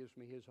in me and gives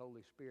me His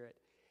Holy Spirit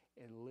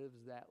and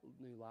lives that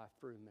new life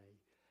through me.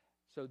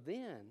 So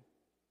then,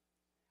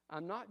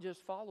 I'm not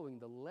just following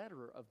the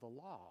letter of the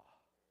law.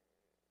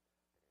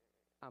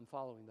 I'm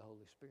following the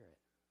Holy Spirit.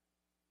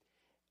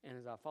 And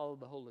as I follow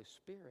the Holy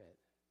Spirit,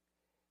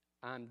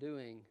 I'm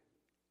doing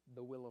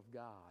the will of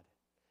God.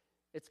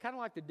 It's kind of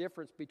like the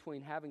difference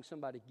between having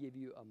somebody give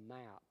you a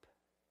map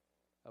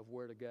of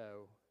where to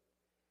go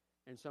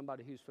and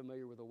somebody who's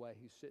familiar with the way,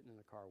 who's sitting in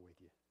the car with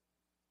you.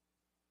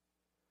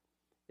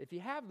 If you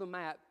have the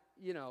map,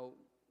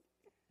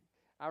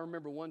 I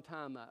remember one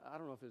time, I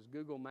don't know if it was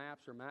Google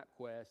Maps or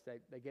MapQuest,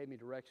 they gave me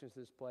directions to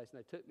this place, and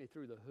they took me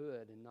through the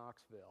hood in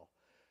Knoxville.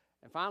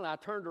 And finally, I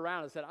turned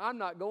around and said, I'm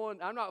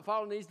not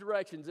following these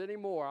directions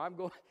anymore. I'm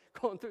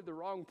going through the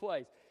wrong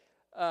place.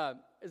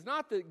 It's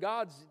not that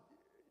God's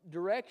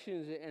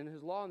directions and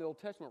His law in the Old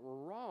Testament were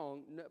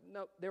wrong.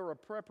 No, they were a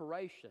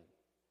preparation.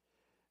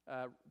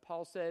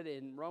 Paul said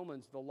in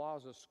Romans, the law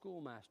is a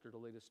schoolmaster to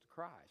lead us to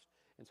Christ.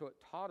 And so it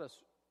taught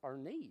us our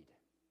need.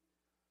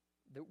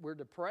 That we're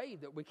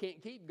depraved, that we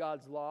can't keep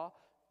God's law.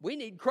 We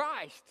need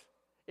Christ.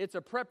 It's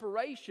a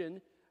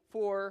preparation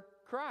for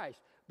Christ.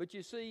 But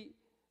you see,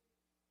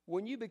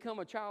 when you become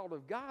a child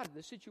of God,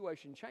 the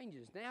situation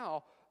changes.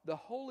 Now, the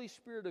Holy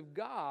Spirit of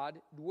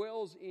God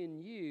dwells in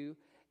you,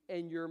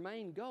 and your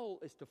main goal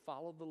is to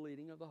follow the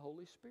leading of the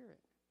Holy Spirit.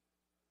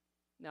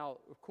 Now,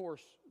 of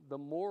course, the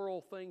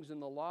moral things in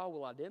the law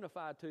will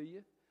identify to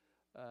you.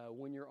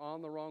 When you're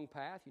on the wrong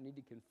path, you need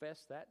to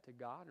confess that to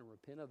God and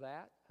repent of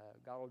that.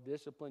 God will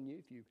discipline you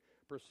if you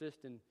persist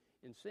in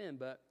sin.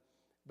 But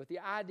the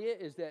idea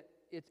is that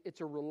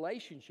it's a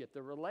relationship.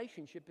 The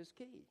relationship is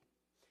key.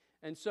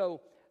 And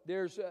so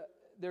there's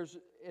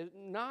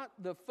not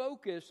the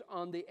focus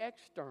on the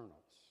externals.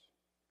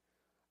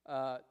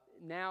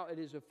 Now it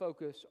is a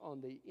focus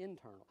on the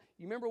internal.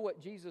 You remember what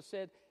Jesus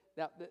said?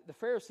 That the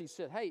Pharisees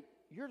said, hey,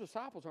 your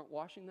disciples aren't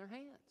washing their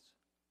hands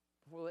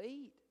before they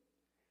eat.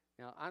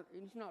 Now,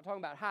 he's not talking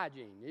about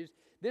hygiene.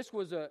 This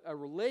was a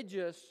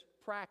religious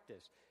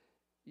practice.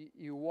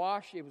 You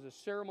wash, it was a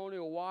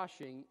ceremonial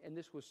washing, and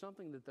this was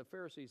something that the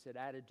Pharisees had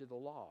added to the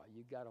law.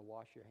 You've got to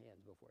wash your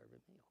hands before every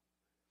meal.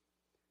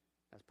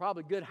 That's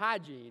probably good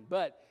hygiene,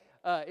 but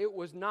it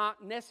was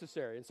not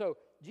necessary. And so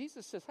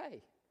Jesus says,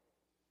 hey,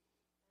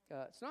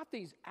 it's not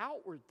these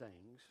outward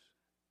things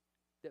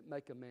that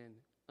make a man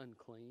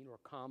unclean or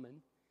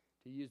common,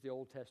 to use the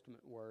Old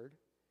Testament word.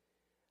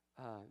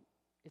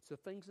 It's the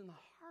things in the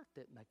heart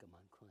that make them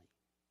unclean.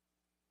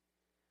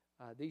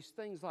 These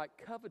things like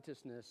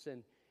covetousness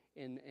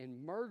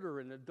and murder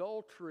and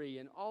adultery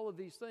and all of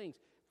these things,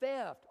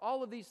 theft,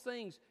 all of these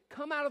things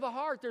come out of the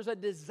heart. There's a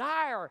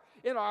desire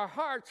in our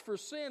hearts for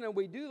sin, and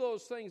we do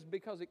those things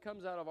because it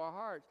comes out of our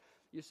hearts.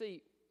 You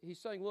see, he's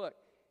saying, look,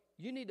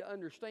 you need to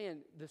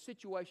understand the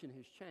situation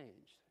has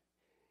changed.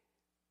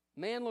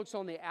 Man looks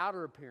on the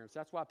outer appearance.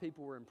 That's why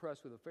people were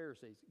impressed with the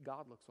Pharisees.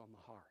 God looks on the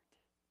heart.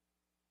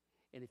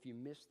 And if you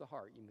miss the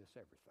heart, you miss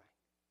everything.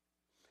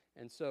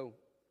 And so,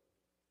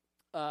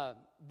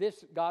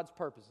 this, God's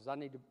purposes. I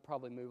need to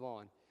probably move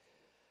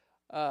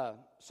on.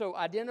 So,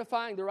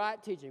 identifying the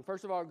right teaching.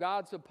 First of all,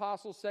 God's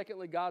apostles.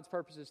 Secondly, God's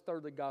purposes.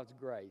 Thirdly, God's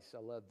grace.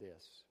 I love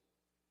this.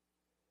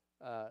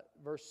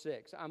 Verse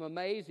 6. I'm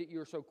amazed that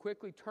you're so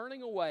quickly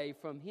turning away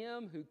from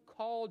Him who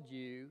called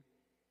you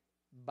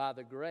by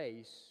the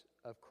grace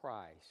of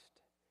Christ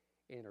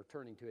and are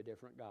turning to a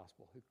different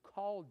gospel. Who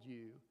called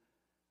you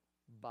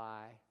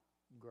by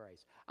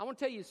grace. I want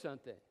to tell you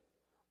something.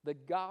 The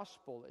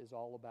gospel is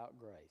all about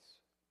grace.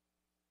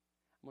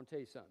 I'm going to tell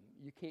you something.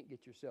 You can't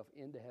get yourself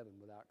into heaven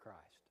without Christ.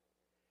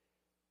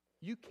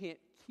 You can't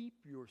keep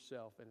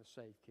yourself in a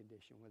saved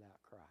condition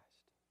without Christ.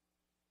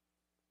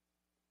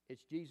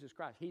 It's Jesus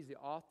Christ. He's the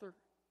author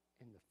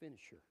and the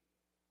finisher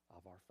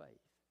of our faith.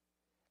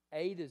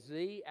 A to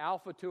Z,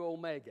 Alpha to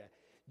Omega.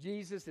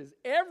 Jesus is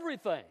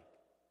everything.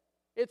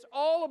 It's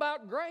all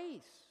about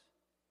grace.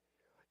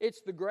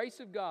 It's the grace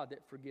of God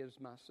that forgives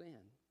my sin.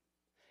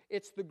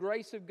 It's the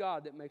grace of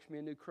God that makes me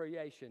a new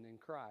creation in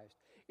Christ.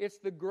 It's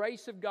the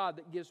grace of God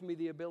that gives me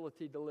the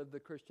ability to live the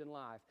Christian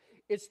life.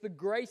 It's the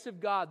grace of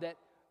God that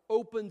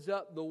opens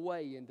up the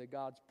way into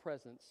God's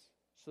presence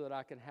so that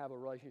I can have a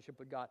relationship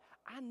with God.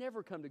 I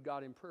never come to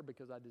God in prayer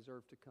because I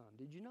deserve to come.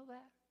 Did you know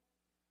that?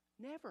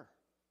 Never.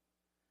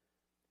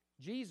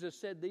 Jesus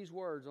said these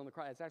words on the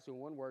cross. It's actually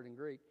one word in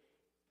Greek.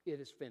 It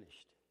is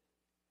finished.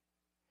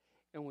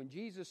 And when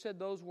Jesus said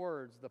those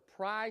words, the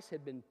price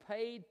had been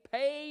paid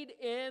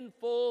in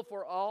full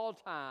for all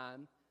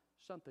time.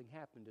 Something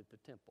happened at the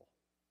temple.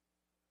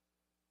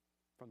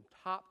 From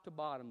top to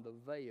bottom, the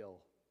veil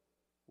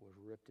was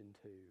ripped in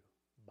two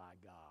by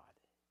God.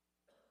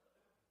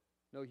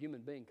 No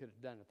human being could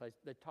have done it.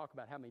 They talk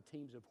about how many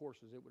teams of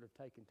horses it would have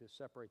taken to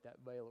separate that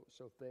veil. It was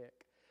so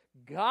thick.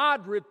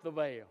 God ripped the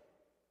veil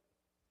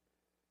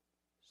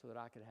so that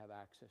I could have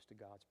access to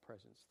God's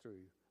presence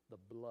through the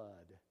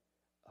blood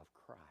of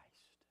Christ.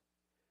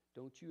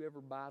 Don't you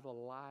ever buy the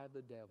lie of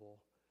the devil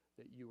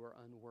that you are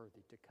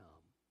unworthy to come.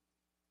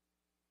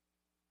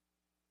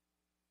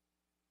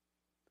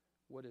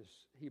 What does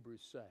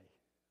Hebrews say?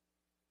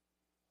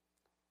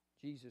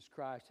 Jesus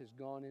Christ has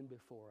gone in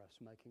before us,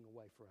 making a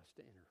way for us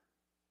to enter.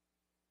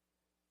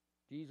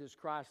 Jesus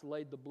Christ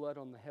laid the blood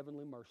on the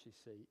heavenly mercy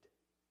seat.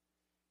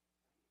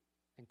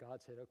 And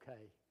God said,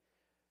 okay,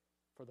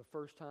 for the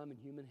first time in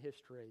human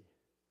history,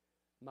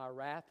 my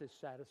wrath is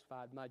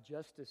satisfied. My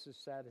justice is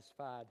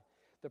satisfied.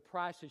 The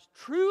price has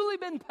truly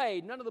been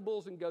paid. None of the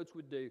bulls and goats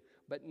would do.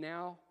 But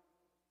now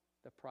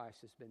the price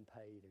has been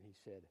paid. And he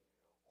said,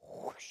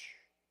 whoosh,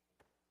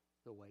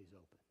 the way's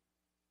open.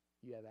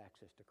 You have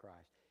access to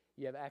Christ.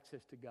 You have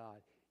access to God.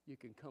 You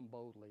can come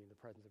boldly in the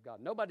presence of God.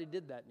 Nobody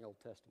did that in the Old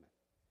Testament.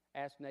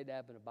 Ask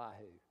Nadab and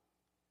Abihu.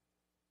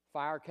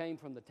 Fire came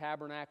from the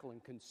tabernacle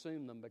and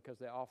consumed them because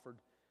they offered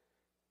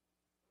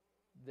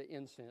the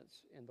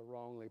incense in the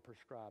wrongly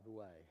prescribed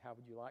way. How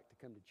would you like to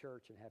come to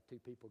church and have two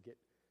people get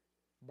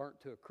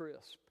burnt to a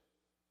crisp?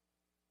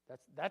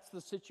 That's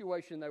the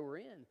situation they were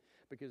in,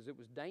 because it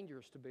was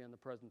dangerous to be in the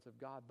presence of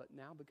God. But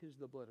now, because of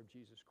the blood of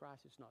Jesus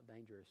Christ, it's not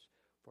dangerous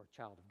for a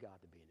child of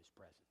God to be in His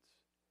presence,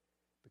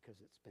 because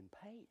it's been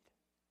paid.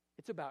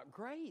 It's about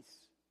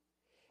grace.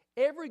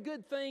 Every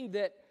good thing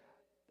that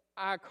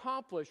I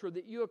accomplish or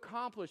that you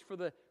accomplish for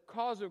the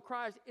cause of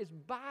Christ is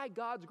by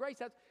God's grace.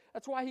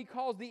 That's why He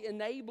calls the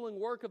enabling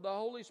work of the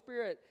Holy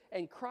Spirit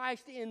and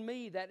Christ in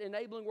me, that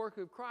enabling work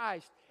of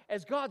Christ,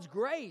 as God's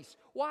grace.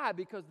 Why?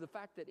 Because the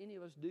fact that any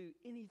of us do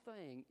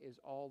anything is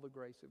all the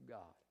grace of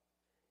God.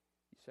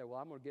 You say, well,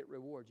 I'm going to get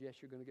rewards. Yes,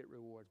 you're going to get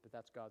rewards, but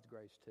that's God's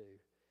grace too.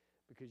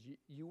 Because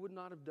you would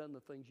not have done the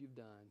things you've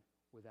done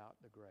without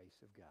the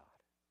grace of God.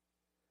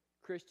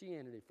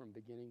 Christianity from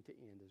beginning to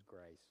end is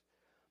grace.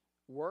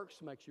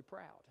 Works makes you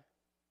proud.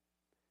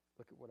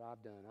 Look at what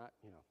I've done.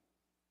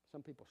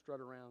 Some people strut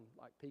around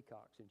like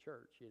peacocks in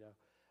church.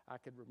 I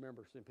could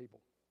remember some people,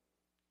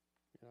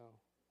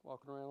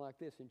 walking around like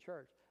this in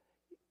church.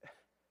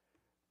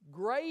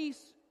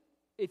 Grace,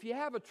 if you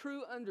have a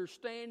true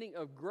understanding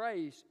of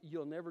grace,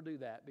 you'll never do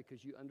that,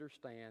 because you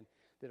understand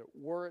that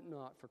were it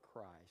not for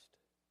Christ,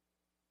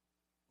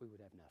 we would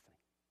have nothing.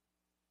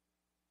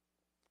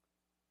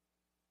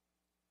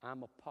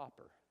 I'm a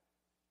pauper.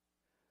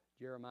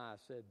 Jeremiah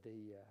said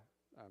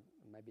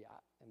maybe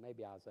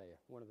Isaiah,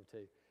 one of the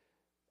two.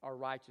 Our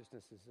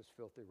righteousness is as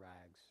filthy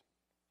rags.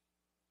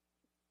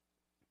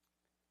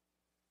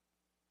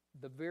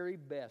 The very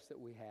best that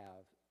we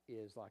have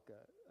is like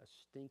a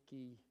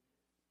stinky,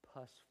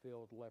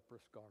 pus-filled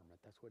leprous garment.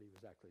 That's what he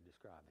was actually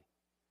describing.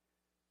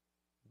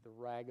 The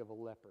rag of a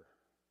leper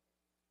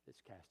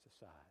that's cast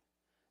aside.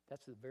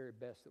 That's the very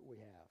best that we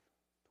have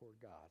toward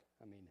God.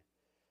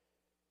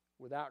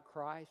 Without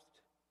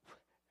Christ,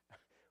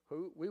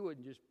 we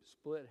wouldn't just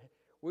split.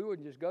 We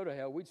wouldn't just go to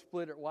hell. We'd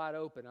split it wide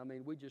open.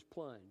 We'd just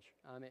plunge.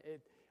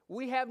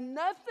 We have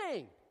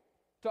nothing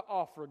to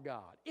offer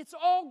God. It's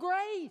all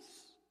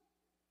grace.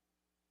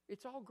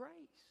 It's all grace.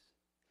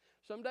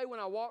 Someday when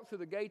I walk through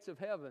the gates of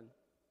heaven,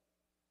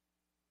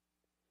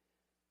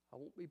 I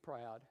won't be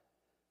proud.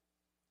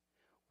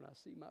 When I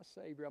see my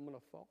Savior, I'm going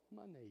to fall on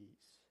my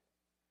knees.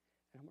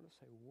 And I'm going to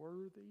say,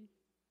 worthy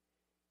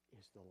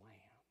is the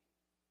Lamb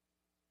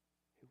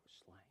who was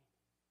slain.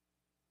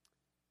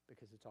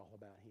 Because it's all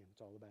about Him.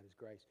 It's all about His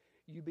grace.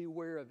 You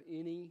beware of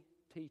any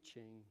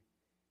teaching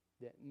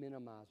that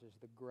minimizes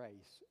the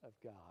grace of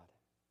God.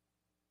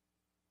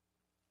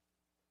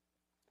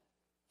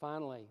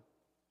 Finally,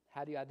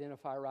 how do you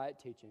identify right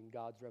teaching?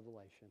 God's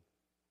revelation.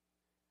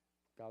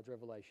 God's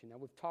revelation. Now,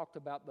 we've talked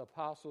about the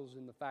apostles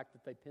and the fact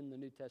that they penned the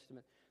New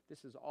Testament.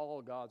 This is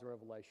all God's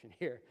revelation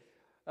here.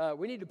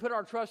 We need to put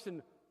our trust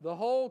in the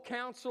whole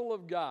counsel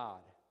of God.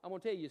 I'm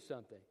going to tell you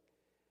something.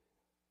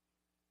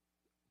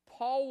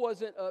 Paul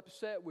wasn't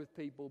upset with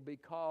people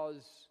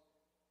because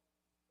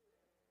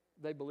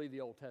they believed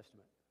the Old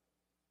Testament.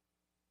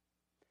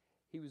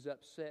 He was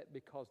upset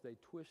because they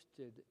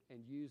twisted and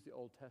used the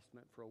Old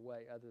Testament for a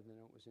way other than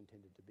it was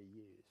intended to be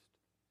used.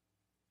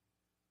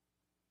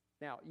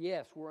 Now,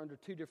 yes, we're under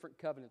two different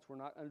covenants. We're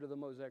not under the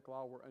Mosaic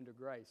Law, we're under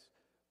grace.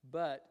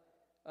 But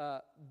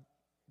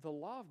the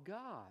law of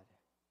God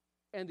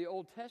and the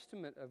Old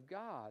Testament of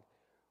God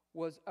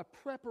was a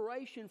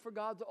preparation for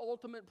God's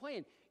ultimate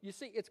plan. You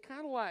see, it's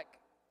kind of like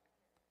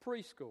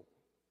preschool.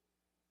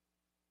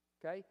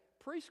 Okay?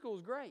 Preschool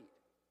is great.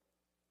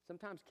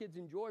 Sometimes kids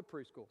enjoy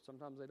preschool.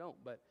 Sometimes they don't.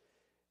 But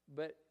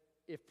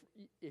if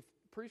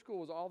preschool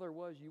was all there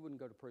was, you wouldn't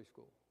go to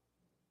preschool.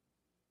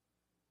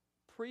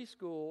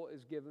 Preschool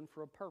is given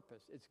for a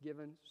purpose. It's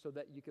given so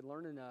that you can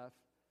learn enough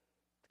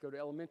to go to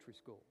elementary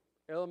school.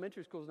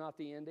 Elementary school is not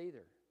the end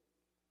either.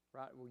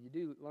 Right? Well, you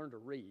do learn to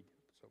read.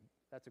 So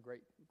that's a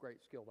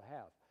great skill to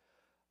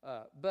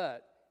have.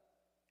 But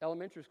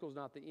elementary school is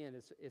not the end.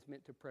 It's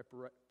meant to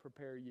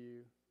prepare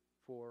you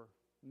for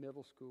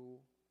middle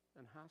school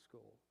and high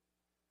school.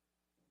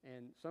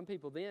 And some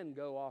people then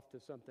go off to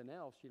something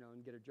else,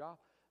 and get a job.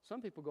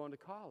 Some people go into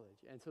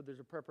college, and so there's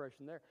a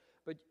preparation there.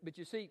 But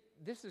you see,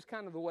 this is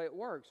kind of the way it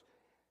works.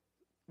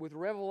 With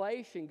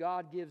Revelation,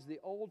 God gives the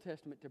Old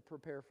Testament to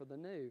prepare for the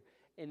New.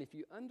 And if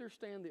you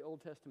understand the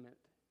Old Testament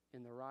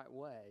in the right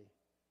way,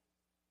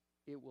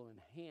 it will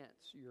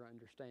enhance your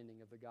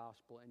understanding of the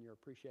gospel and your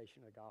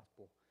appreciation of the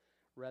gospel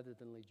rather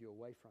than lead you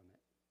away from it.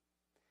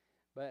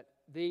 But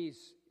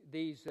these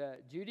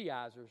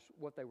Judaizers,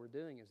 what they were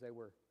doing is they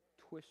were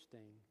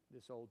twisting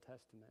this Old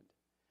Testament.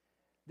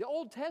 The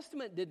Old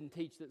Testament didn't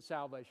teach that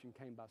salvation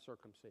came by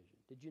circumcision.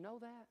 Did you know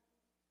that?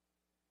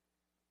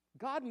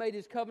 God made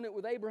His covenant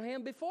with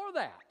Abraham before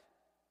that.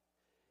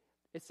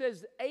 It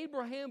says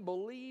Abraham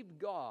believed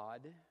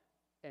God,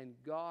 and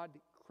God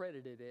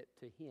credited it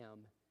to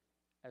him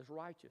as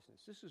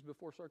righteousness. This is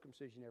before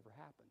circumcision ever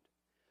happened.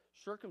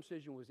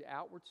 Circumcision was the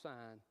outward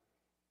sign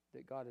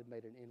that God had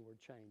made an inward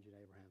change in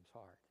Abraham's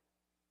heart.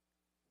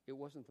 It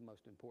wasn't the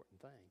most important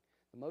thing.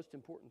 The most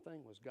important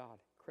thing was God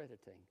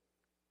crediting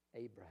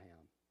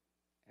Abraham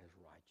as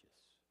righteous.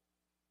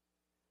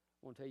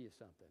 I want to tell you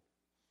something.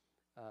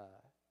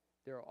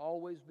 There will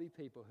always be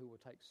people who will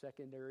take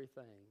secondary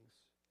things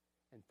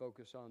and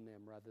focus on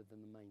them rather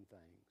than the main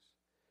things.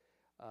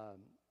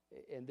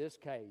 In this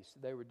case,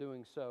 they were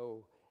doing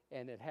so,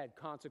 and it had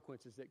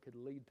consequences that could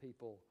lead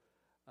people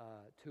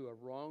to a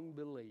wrong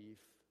belief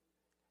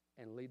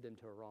and lead them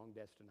to a wrong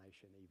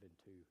destination, even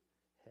to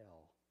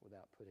hell,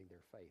 without putting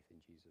their faith in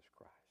Jesus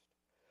Christ.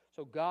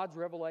 So God's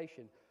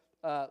revelation.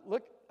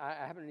 Look, I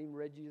haven't even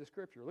read you the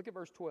scripture. Look at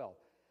verse 12.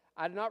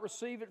 I did not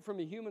receive it from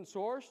a human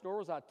source, nor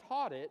was I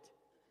taught it,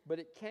 but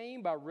it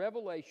came by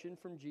revelation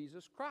from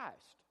Jesus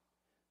Christ.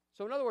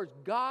 So in other words,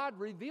 God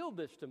revealed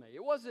this to me.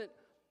 It wasn't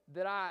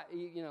that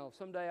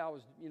someday I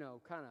was,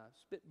 kind of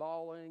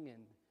spitballing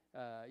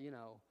and,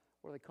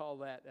 what do they call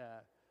that?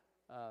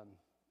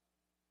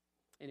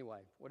 Anyway,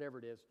 whatever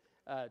it is.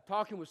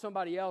 Talking with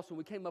somebody else, and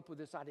we came up with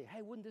this idea.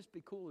 Hey, wouldn't this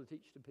be cool to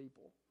teach to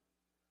people?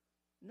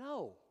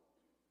 No.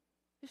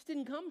 This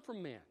didn't come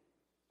from men.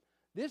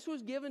 This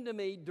was given to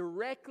me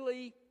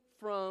directly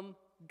from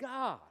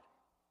God.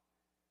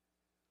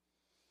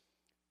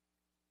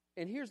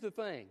 And here's the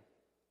thing.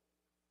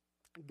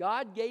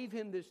 God gave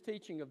him this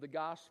teaching of the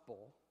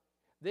gospel.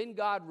 Then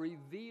God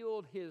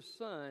revealed His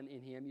Son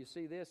in him. You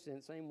see this in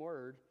the same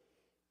word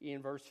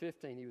in verse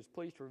 15. He was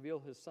pleased to reveal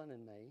His Son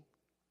in me.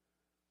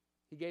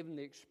 He gave him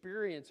the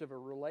experience of a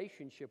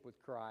relationship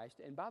with Christ.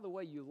 And by the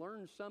way, you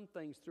learn some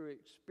things through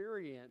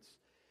experience.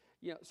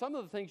 Some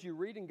of the things you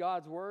read in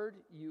God's Word,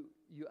 you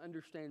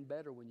understand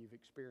better when you've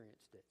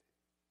experienced it.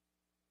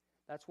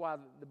 That's why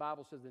the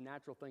Bible says the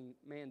natural thing,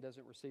 man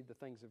doesn't receive the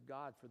things of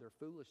God for their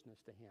foolishness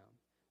to him.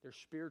 They're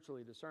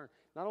spiritually discerned.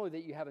 Not only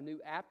that you have a new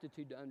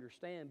aptitude to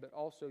understand, but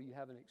also you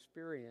have an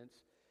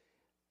experience.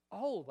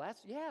 Oh,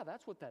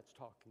 that's what that's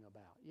talking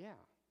about. Yeah.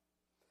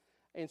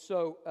 And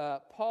so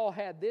Paul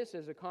had this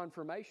as a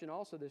confirmation,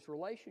 also this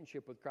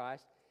relationship with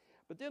Christ.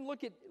 But then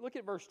look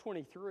at verse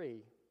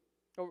 23.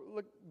 Oh,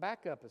 look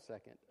back up a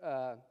second.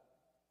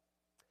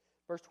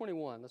 Verse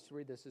 21. Let's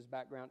read this as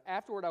background.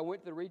 Afterward, I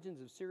went to the regions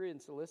of Syria and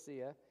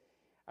Cilicia.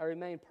 I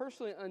remained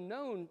personally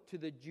unknown to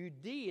the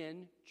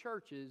Judean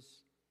churches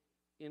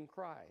in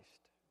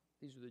Christ.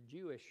 These are the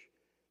Jewish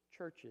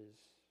churches.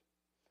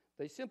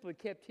 They simply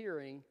kept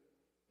hearing,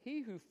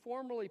 "He who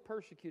formerly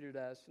persecuted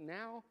us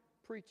now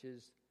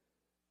preaches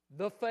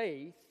the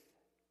faith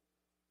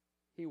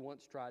he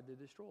once tried to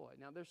destroy."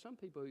 Now, there's some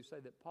people who say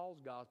that Paul's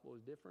gospel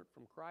is different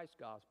from Christ's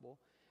gospel,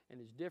 and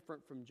is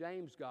different from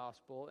James'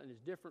 gospel, and is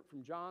different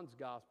from John's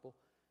gospel.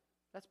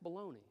 That's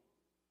baloney.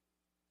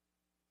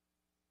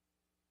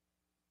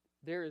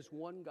 There is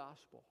one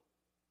gospel.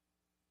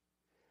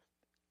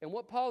 And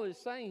what Paul is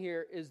saying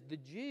here is the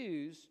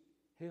Jews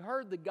who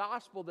heard the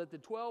gospel that the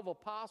 12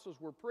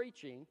 apostles were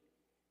preaching,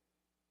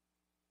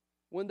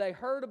 when they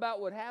heard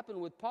about what happened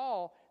with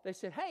Paul, they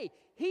said, hey,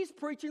 he's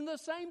preaching the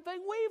same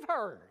thing we've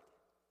heard.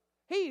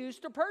 He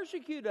used to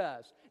persecute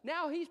us.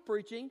 Now he's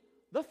preaching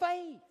the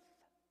faith.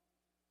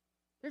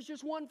 There's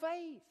just one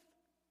faith.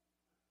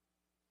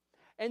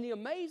 And the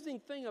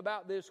amazing thing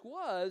about this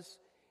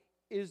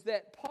is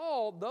that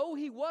Paul, though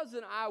he was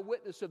an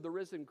eyewitness of the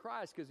risen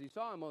Christ because he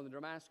saw him on the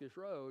Damascus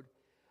Road,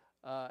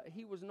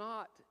 he was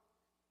not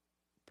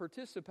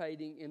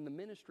participating in the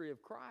ministry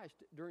of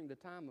Christ during the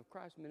time of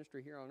Christ's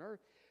ministry here on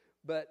earth.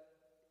 But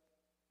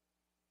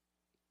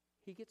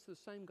he gets the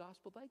same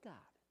gospel they got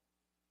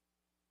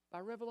by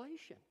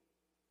revelation.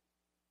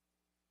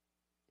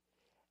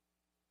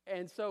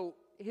 And so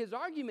his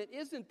argument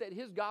isn't that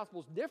his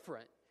gospel's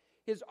different.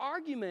 His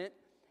argument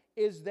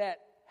is that,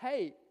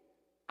 hey,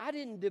 I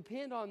didn't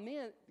depend on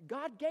men.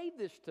 God gave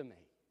this to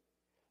me.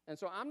 And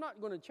so I'm not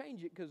going to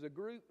change it because a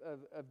group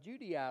of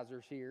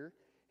Judaizers here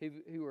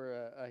who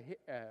are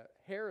a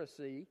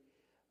heresy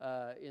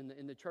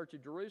in the Church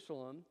of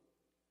Jerusalem,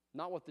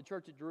 not what the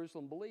Church of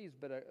Jerusalem believes,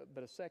 but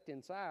a sect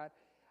inside,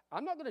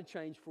 I'm not going to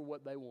change for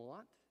what they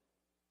want.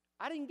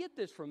 I didn't get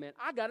this from men.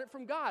 I got it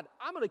from God.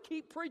 I'm going to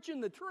keep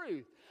preaching the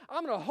truth.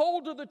 I'm going to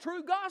hold to the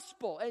true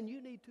gospel. And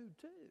you need to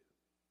too.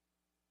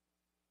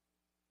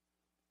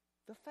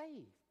 The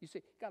faith. You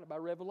see, got it by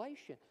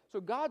revelation.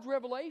 So God's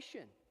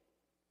revelation.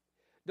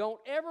 Don't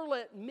ever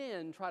let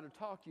men try to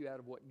talk you out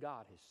of what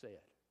God has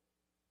said.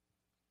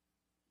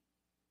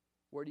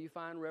 Where do you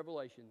find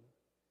revelation?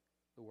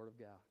 The Word of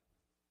God.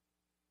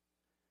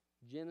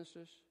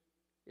 Genesis,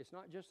 it's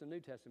not just the New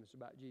Testament, it's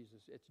about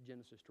Jesus. It's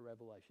Genesis to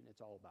Revelation. It's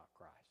all about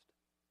Christ.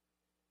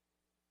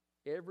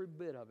 Every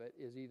bit of it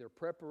is either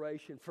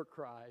preparation for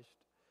Christ,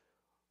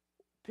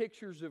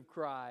 pictures of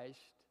Christ,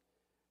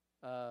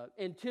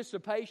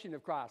 anticipation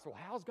of Christ. Well,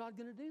 how's God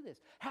going to do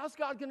this? How's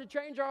God going to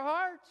change our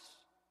hearts?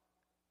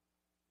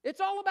 It's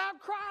all about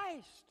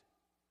Christ.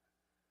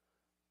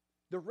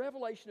 The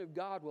revelation of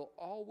God will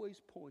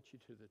always point you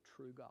to the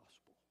true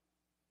gospel.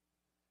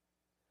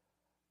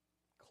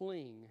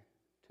 Cling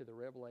to the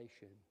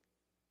revelation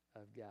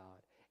of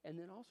God. And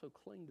then also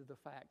cling to the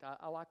fact.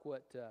 I like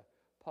what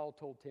Paul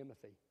told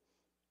Timothy.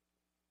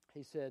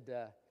 He said,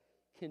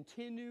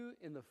 continue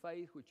in the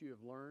faith which you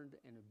have learned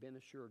and have been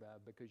assured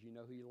of, because you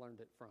know who you learned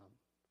it from.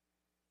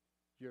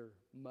 Your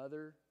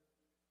mother,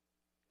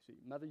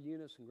 Mother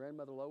Eunice and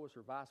Grandmother Lois,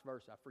 or vice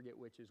versa. I forget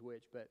which is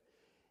which, but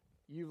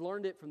you've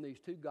learned it from these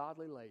two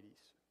godly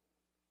ladies.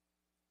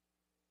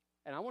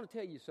 And I want to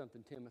tell you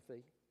something,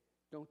 Timothy.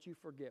 Don't you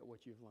forget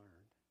what you've learned.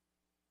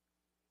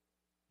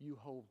 You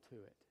hold to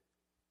it.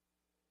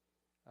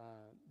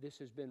 This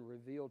has been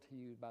revealed to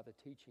you by the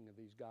teaching of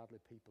these godly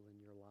people in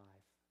your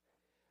life.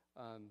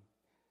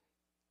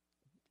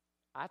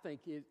 I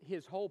think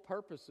his whole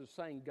purpose of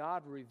saying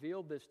God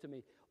revealed this to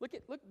me.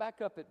 Look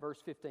back up at verse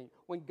 15.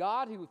 When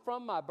God, who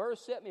from my birth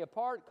set me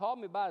apart, called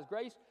me by His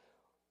grace,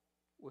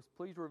 was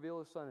pleased to reveal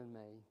His Son in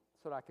me,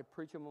 so that I could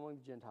preach Him among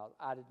the Gentiles.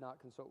 I did not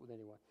consult with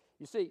anyone.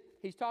 You see,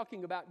 he's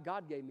talking about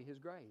God gave me His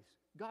grace.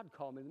 God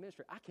called me to the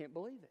ministry. I can't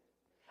believe it.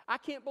 I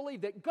can't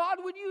believe that God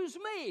would use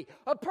me,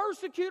 a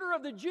persecutor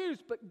of the Jews,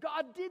 but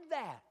God did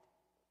that.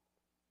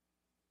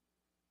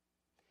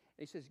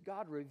 He says,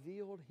 God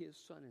revealed His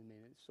Son in me,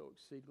 and it's so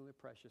exceedingly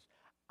precious.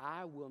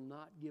 I will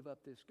not give up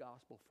this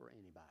gospel for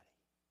anybody.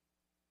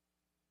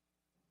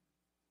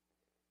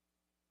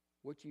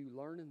 What you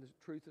learn in the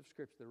truth of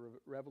Scripture, the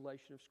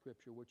revelation of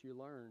Scripture, what you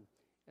learn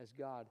as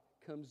God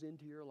comes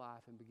into your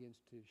life and begins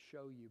to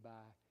show you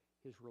by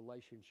His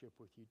relationship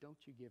with you,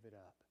 don't you give it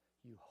up.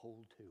 You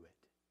hold to it.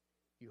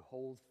 You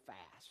hold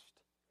fast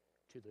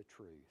to the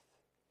truth.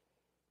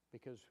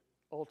 Because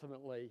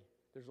ultimately,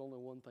 there's only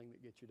one thing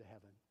that gets you to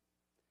heaven.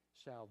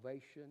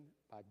 Salvation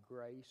by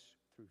grace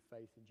through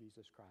faith in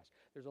Jesus Christ.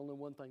 There's only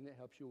one thing that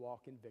helps you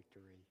walk in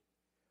victory.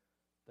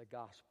 The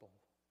gospel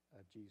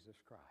of Jesus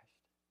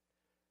Christ.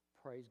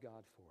 Praise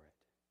God for it.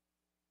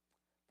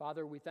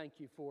 Father, we thank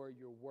you for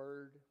your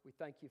word. We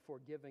thank you for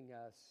giving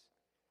us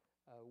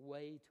a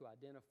way to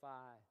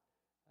identify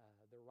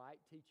the right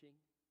teaching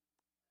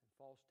and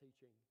false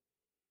teaching.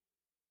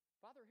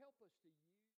 Father, help us to use